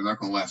 They're not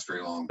going to last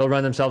very long. They'll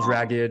run themselves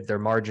ragged. Their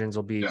margins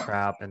will be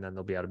crap, and then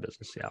they'll be out of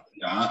business. Yeah.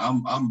 Yeah.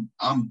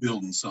 I'm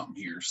building something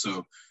here.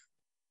 So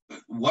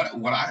what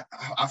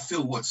I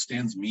feel what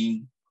stands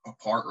me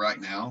apart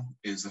right now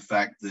is the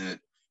fact that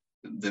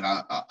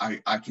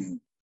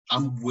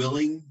I'm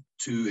willing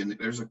to, and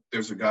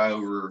there's a guy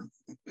over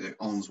that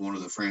owns one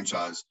of the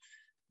franchise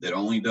that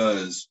only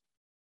does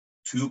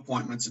 2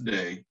 appointments a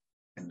day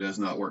and does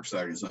not work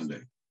Saturday and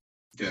Sunday.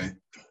 Okay.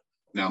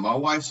 Now my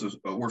wife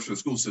works for the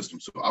school system,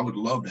 so I would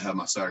love to have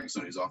my Saturday and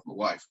Sundays off my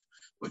wife.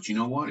 But you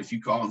know what? If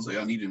you call and say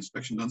I need an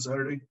inspection done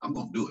Saturday, I'm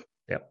going to do it.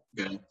 Yep.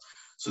 Okay.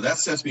 So that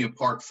sets me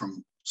apart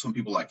from some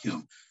people like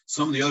him.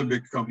 Some of the other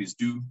big companies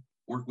do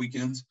work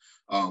weekends.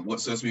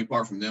 What sets me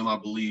apart from them, I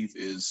believe,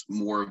 is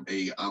more of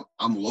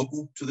I'm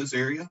local to this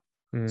area.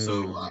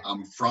 So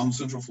I'm from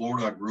Central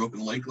Florida. I grew up in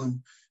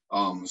Lakeland.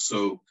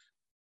 So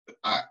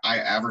I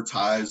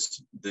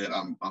advertised that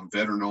I'm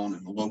veteran owned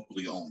and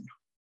locally owned.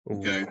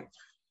 Okay. Ooh.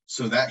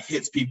 So that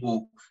hits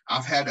people.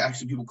 I've had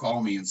actually people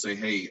call me and say,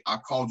 hey, I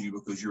called you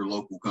because you're a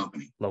local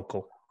company.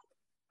 Local.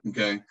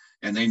 Okay.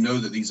 And they know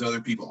that these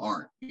other people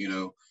aren't, you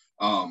know.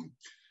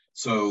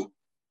 So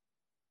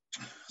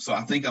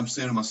I think I'm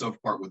setting myself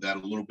apart with that a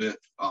little bit,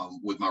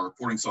 with my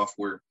reporting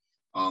software.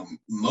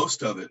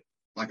 Most of it,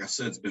 like I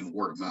said, it's been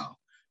word of mouth.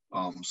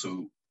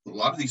 So a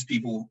lot of these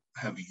people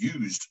have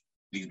used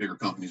these bigger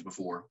companies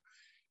before.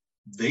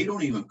 They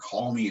don't even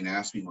call me and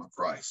ask me my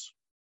price.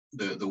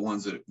 The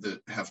ones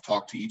that have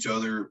talked to each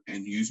other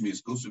and use me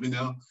exclusively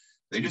now,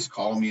 they just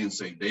call me and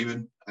say,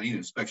 David, I need an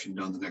inspection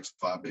done the next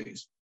 5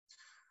 days.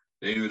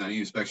 David, I need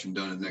an inspection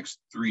done in the next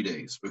 3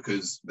 days,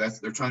 because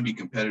they're trying to be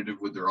competitive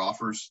with their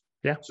offers.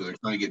 Yeah. So they're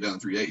trying to get done in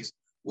 3 days.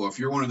 Well, if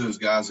you're one of those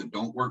guys that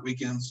don't work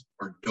weekends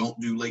or don't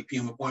do late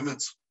PM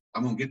appointments,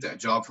 I'm going to get that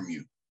job from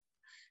you.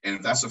 And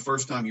if that's the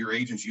first time your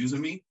agent's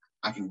using me,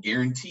 I can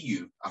guarantee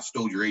you I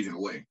stole your agent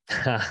away.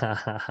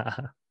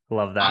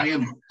 Love that. I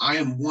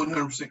am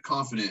 100%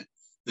 confident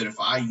that if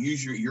I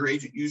use your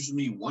agent uses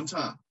me one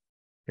time,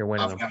 you're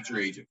winning. I've got your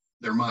agent.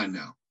 They're mine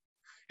now.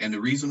 And the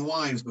reason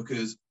why is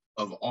because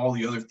of all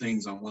the other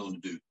things I'm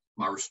willing to do.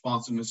 My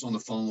responsiveness on the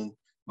phone,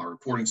 my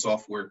reporting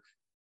software.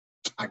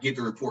 I get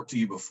to report to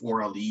you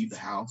before I leave the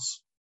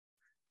house.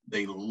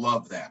 They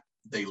love that.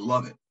 They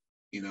love it.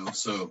 You know,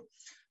 so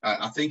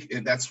I think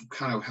that's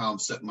kind of how I'm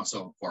setting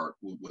myself apart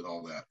with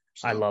all that.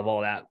 So. I love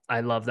all that.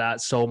 I love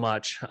that so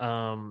much.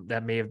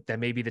 That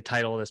may be the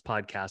title of this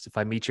podcast. If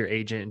I meet your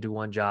agent and do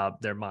one job,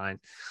 they're mine.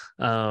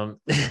 And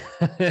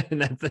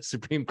that's the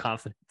supreme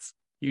confidence.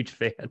 Huge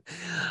fan.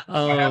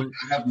 I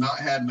have not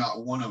had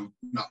not one of them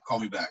not call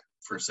me back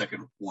for a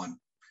second one.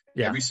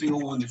 Yeah. Every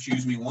single one that's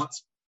used me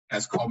once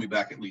has called me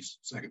back at least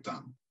a second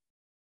time.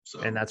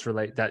 So, and that's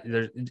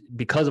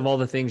because of all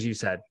the things you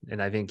said,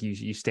 and I think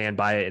you stand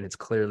by it, and it's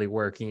clearly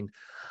working.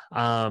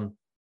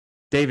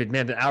 David,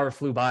 man, the hour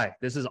flew by.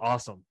 This is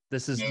awesome.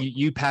 This is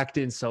you packed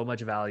in so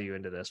much value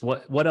into this.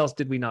 What else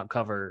did we not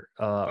cover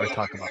or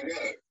talk about?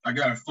 I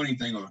got a funny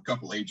thing on a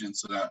couple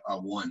agents that I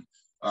won.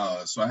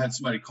 So I had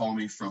somebody call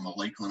me from a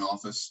Lakeland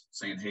office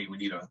saying, hey, we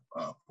need a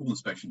pool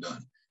inspection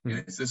done. Mm-hmm.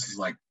 And this is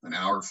like an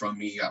hour from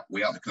me,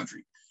 way out in the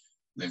country.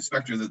 The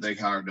inspector that they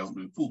hired don't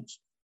do pools.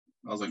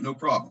 I was like, no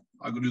problem.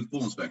 I'll go do the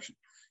pool inspection.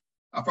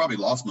 I probably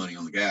lost money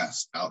on the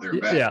gas out there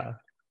back. Yeah.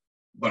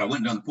 But I went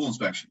and done the pool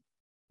inspection.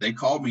 They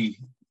called me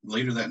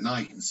later that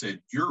night and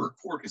said, your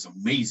report is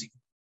amazing.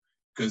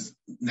 Because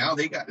now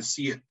they got to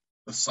see it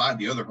beside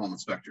the other home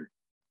inspector,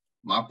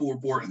 my pool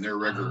report and their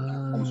regular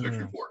home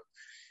inspection report.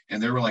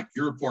 And they were like,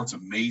 your report's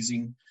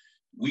amazing.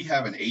 We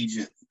have an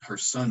agent, her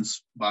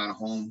son's buying a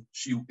home.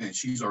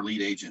 She's our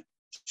lead agent.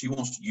 She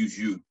wants to use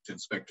you to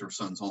inspect her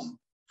son's home.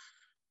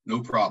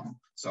 No problem.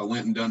 So I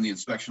went and done the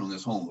inspection on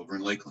this home over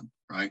in Lakeland,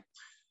 right?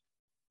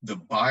 The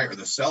buyer,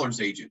 the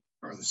seller's agent,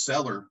 or the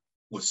seller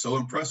was so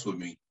impressed with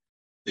me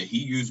that he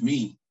used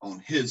me on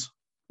his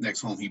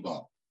next home he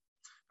bought.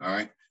 All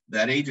right.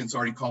 That agent's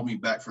already called me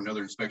back for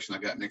another inspection I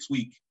got next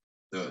week.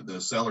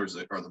 The seller's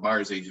or the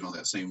buyer's agent on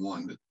that same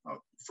one that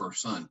for her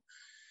son.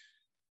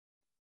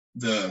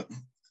 The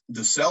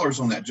sellers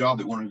on that job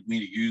that wanted me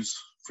to use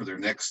for their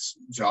next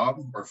job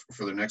or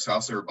for their next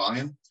house they were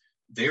buying,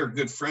 they are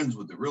good friends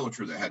with the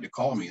realtor that had to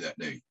call me that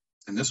day.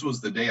 And this was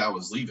the day I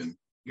was leaving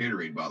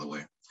Gatorade, by the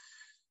way.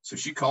 So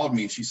she called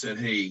me and she said,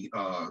 hey,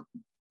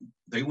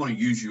 they want to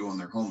use you on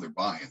their home they're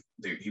buying.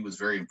 He was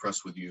very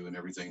impressed with you and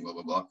everything, blah,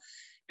 blah, blah.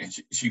 And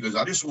she goes,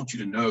 I just want you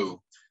to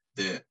know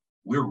that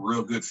we're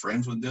real good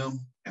friends with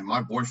them. And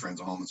my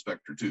boyfriend's a home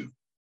inspector too.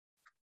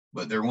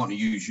 But they're wanting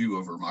to use you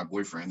over my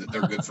boyfriend that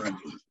they're good friends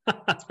with.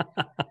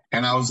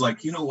 And I was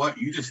like, you know what?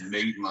 You just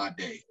made my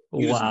day.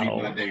 You just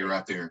made my day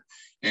right there.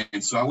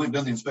 And so I went and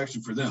done the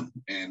inspection for them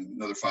and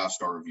another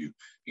 5-star review,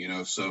 you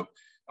know. So,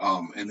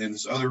 and then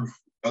this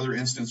other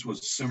instance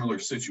was a similar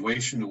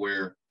situation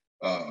where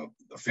a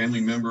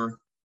family member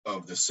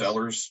of the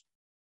sellers,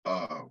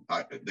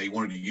 they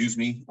wanted to use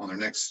me on their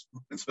next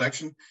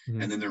inspection.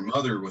 Mm-hmm. And then their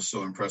mother was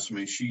so impressed with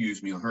me, she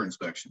used me on her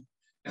inspection.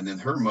 And then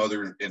her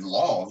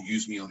mother-in-law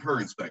used me on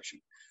her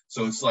inspection.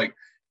 So it's like,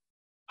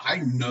 I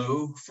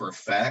know for a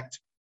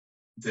fact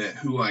that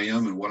who I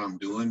am and what I'm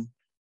doing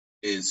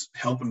is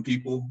helping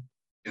people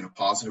in a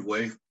positive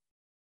way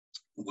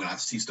when I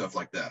see stuff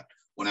like that.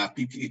 When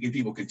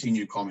people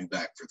continue to call me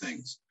back for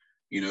things,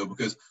 you know,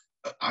 because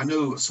I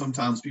know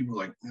sometimes people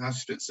are like, I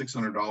spent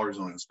 $600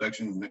 on an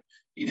inspection.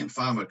 He didn't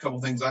find a couple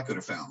things I could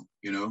have found,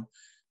 you know.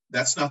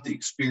 That's not the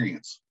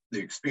experience. The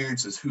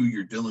experience is who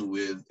you're dealing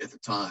with at the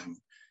time.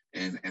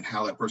 And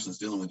how that person's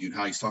dealing with you and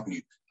how he's talking to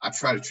you. I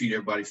try to treat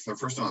everybody, for the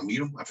first time I meet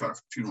them, I try to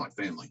treat them like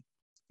family,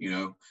 you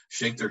know,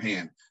 shake their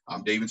hand.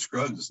 I'm David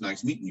Scruggs. It's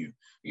nice meeting you,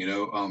 you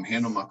know,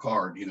 hand them my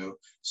card, you know.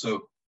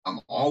 So I'm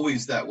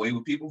always that way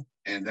with people.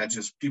 And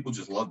people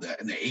just love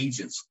that. And the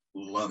agents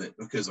love it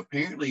because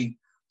apparently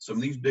some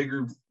of these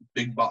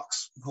big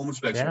box home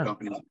inspection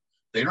companies,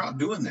 they're not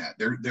doing that.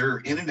 They're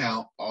in and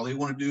out. All they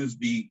want to do is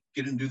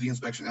get and do the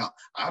inspection out.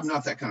 I'm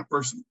not that kind of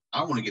person.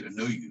 I want to get to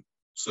know you.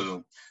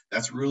 So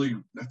that's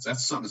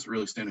something that's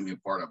really standing me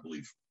apart, I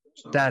believe.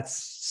 So. That's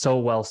so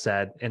well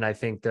said. And I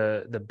think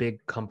the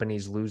big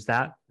companies lose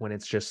that when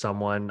it's just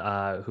someone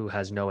who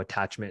has no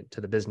attachment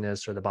to the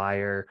business or the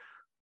buyer,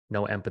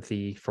 no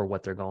empathy for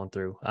what they're going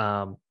through.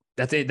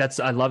 That's it.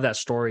 I love that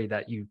story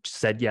that you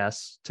said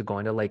yes to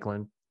going to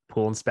Lakeland,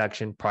 pool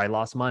inspection, probably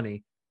lost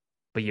money,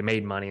 but you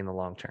made money in the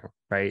long term,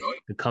 right? Oh, yeah.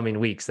 The coming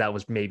weeks, that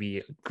was maybe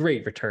a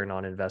great return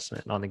on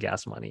investment on the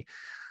gas money.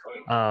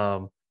 Oh, yeah.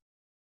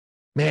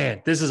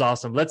 Man, this is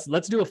awesome. Let's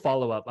do a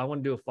follow-up. I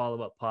want to do a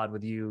follow-up pod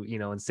with you, you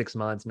know, in 6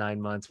 months,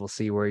 9 months. We'll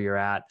see where you're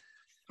at.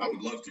 I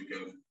would love to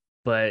go.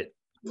 But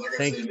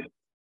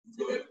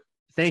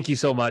thank you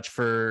so much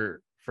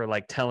for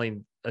like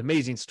telling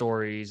amazing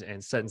stories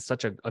and setting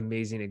such an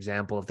amazing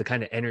example of the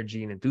kind of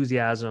energy and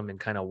enthusiasm and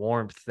kind of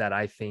warmth that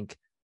I think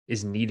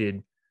is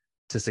needed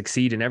to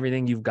succeed. And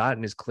everything you've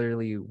gotten is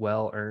clearly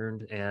well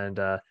earned and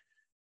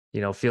you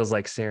know, feels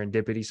like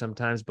serendipity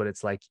sometimes, but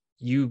it's like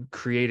you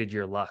created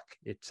your luck,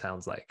 it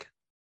sounds like.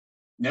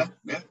 Yeah.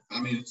 I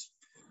mean, it's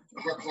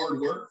hard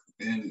work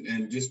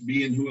and just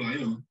being who I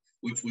am,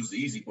 which was the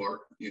easy part,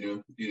 you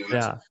know.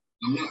 Yeah.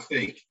 I'm not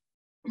fake.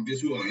 I'm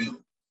just who I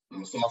am.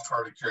 I'm a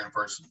soft-hearted, caring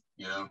person,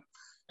 you know.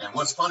 And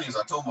what's funny is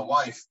I told my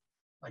wife,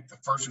 like the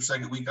first or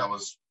second week I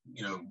was,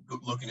 you know,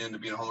 looking into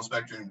being a home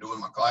inspector and doing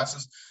my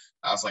classes,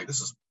 I was like,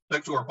 this is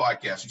back to our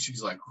podcast. And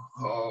she's like,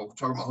 oh,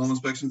 talking about home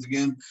inspections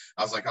again.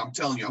 I was like, I'm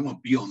telling you, I'm going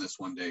to be on this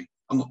one day.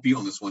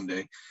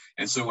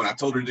 And so when I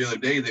told her the other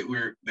day that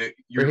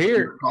you're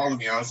here calling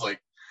me, I was like,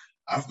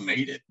 I've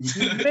made it.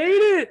 You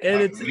made it.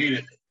 And I've made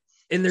it.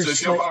 And there's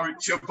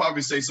she'll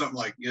probably say something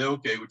like, yeah,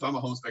 okay, we're talking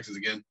about home inspections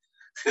again.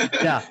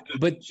 Yeah,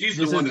 but she's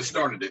the one that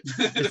started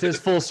it. This is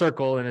full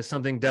circle, and it's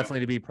something definitely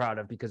to be proud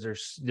of because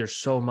there's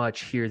so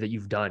much here that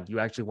you've done. You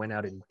actually went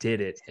out and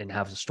did it and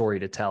have a story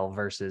to tell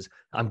versus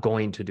I'm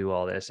going to do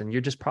all this, and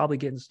you're just probably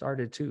getting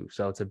started too.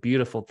 So it's a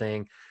beautiful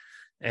thing,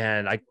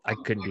 and I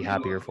couldn't be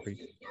happier for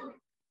you.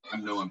 I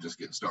know I'm just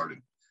getting started.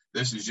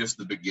 This is just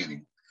the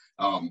beginning.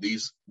 I'm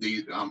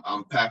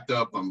packed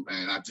up, and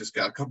I've just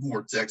got a couple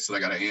more texts that I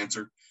got to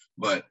answer,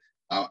 but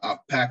I've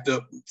packed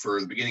up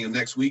for the beginning of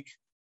next week.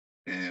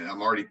 And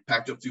I'm already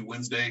packed up through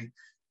Wednesday,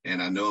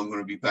 and I know I'm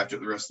going to be packed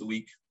up the rest of the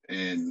week.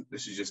 And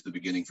this is just the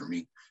beginning for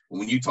me.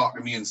 When you talk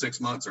to me in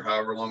 6 months or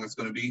however long it's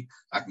going to be,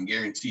 I can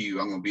guarantee you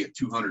I'm going to be at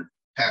 200,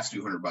 past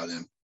 200 by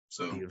then.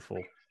 So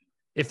beautiful.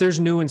 If there's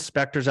new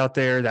inspectors out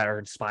there that are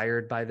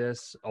inspired by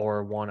this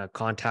or want to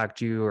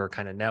contact you or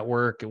kind of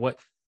network,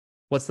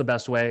 what's the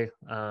best way?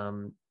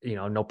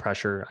 No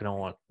pressure. I don't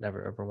want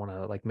ever want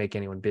to like make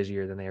anyone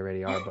busier than they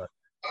already are, but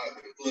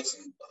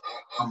listen,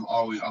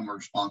 I'm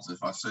responsive.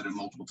 I've said it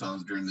multiple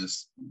times during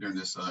this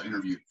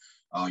interview.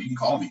 You can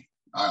call me.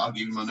 I'll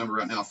give you my number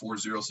right now,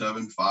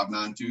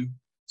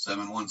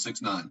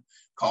 407-592-7169.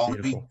 Call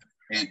Beautiful.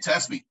 Me and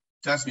test me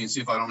and see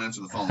if I don't answer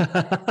the phone.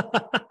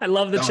 I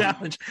love the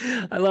challenge.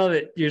 I love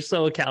it. You're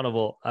so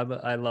accountable.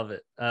 I love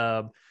it.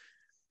 Well,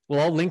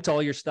 I'll link to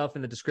all your stuff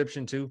in the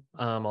description too.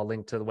 I'll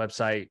link to the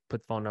website,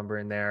 put the phone number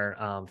in there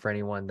for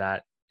anyone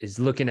that is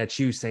looking at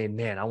you saying,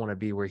 man, I want to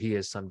be where he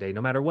is someday,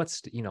 no matter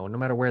no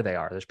matter where they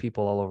are. There's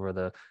people all over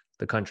the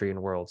country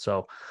and world.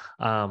 So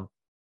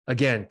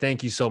again,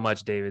 thank you so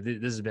much, David.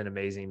 This has been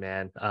amazing,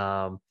 man.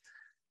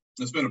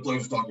 It's been a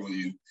pleasure talking with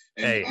you.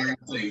 And I got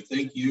to tell you,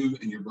 thank you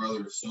and your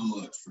brother so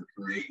much for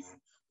creating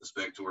the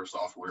Spectora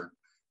software.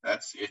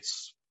 That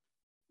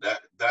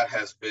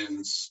has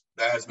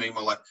made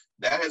my life.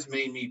 That has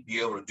made me be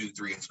able to do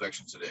 3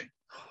 inspections a day.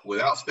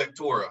 Without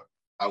Spectora,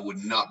 I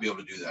would not be able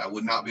to do that. I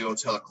would not be able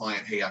to tell a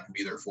client, hey, I can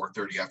be there at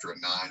 4:30 after a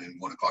 9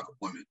 and 1 o'clock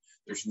appointment.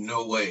 There's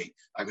no way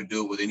I could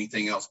do it with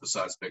anything else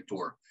besides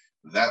Spectora.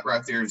 That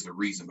right there is the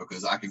reason,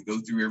 because I can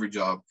go through every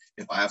job.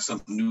 If I have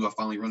something new I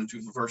finally run into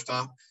for the first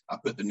time, I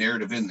put the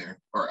narrative in there,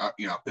 or I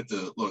put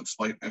the little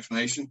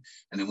explanation,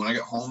 and then when I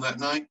get home that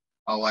night,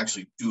 I'll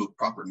actually do a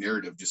proper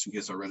narrative just in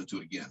case I run into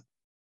it again.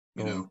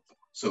 You know,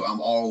 so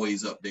I'm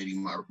always updating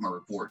my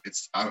report.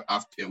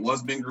 It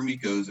was Ben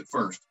Grumico's at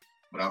first,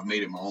 but I've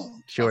made it my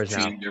own. Sure, I've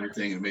changed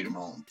everything and made it my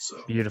own.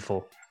 So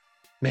beautiful,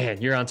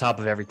 man. You're on top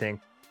of everything.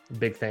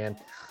 Big fan.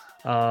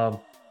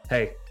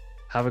 Hey,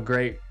 have a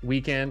great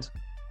weekend.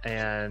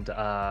 And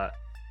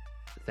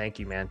thank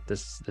you, man.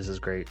 This is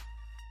great.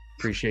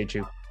 Appreciate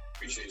you.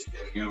 Appreciate you,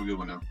 Kevin. You have a good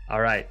one now.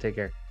 All right. Take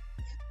care.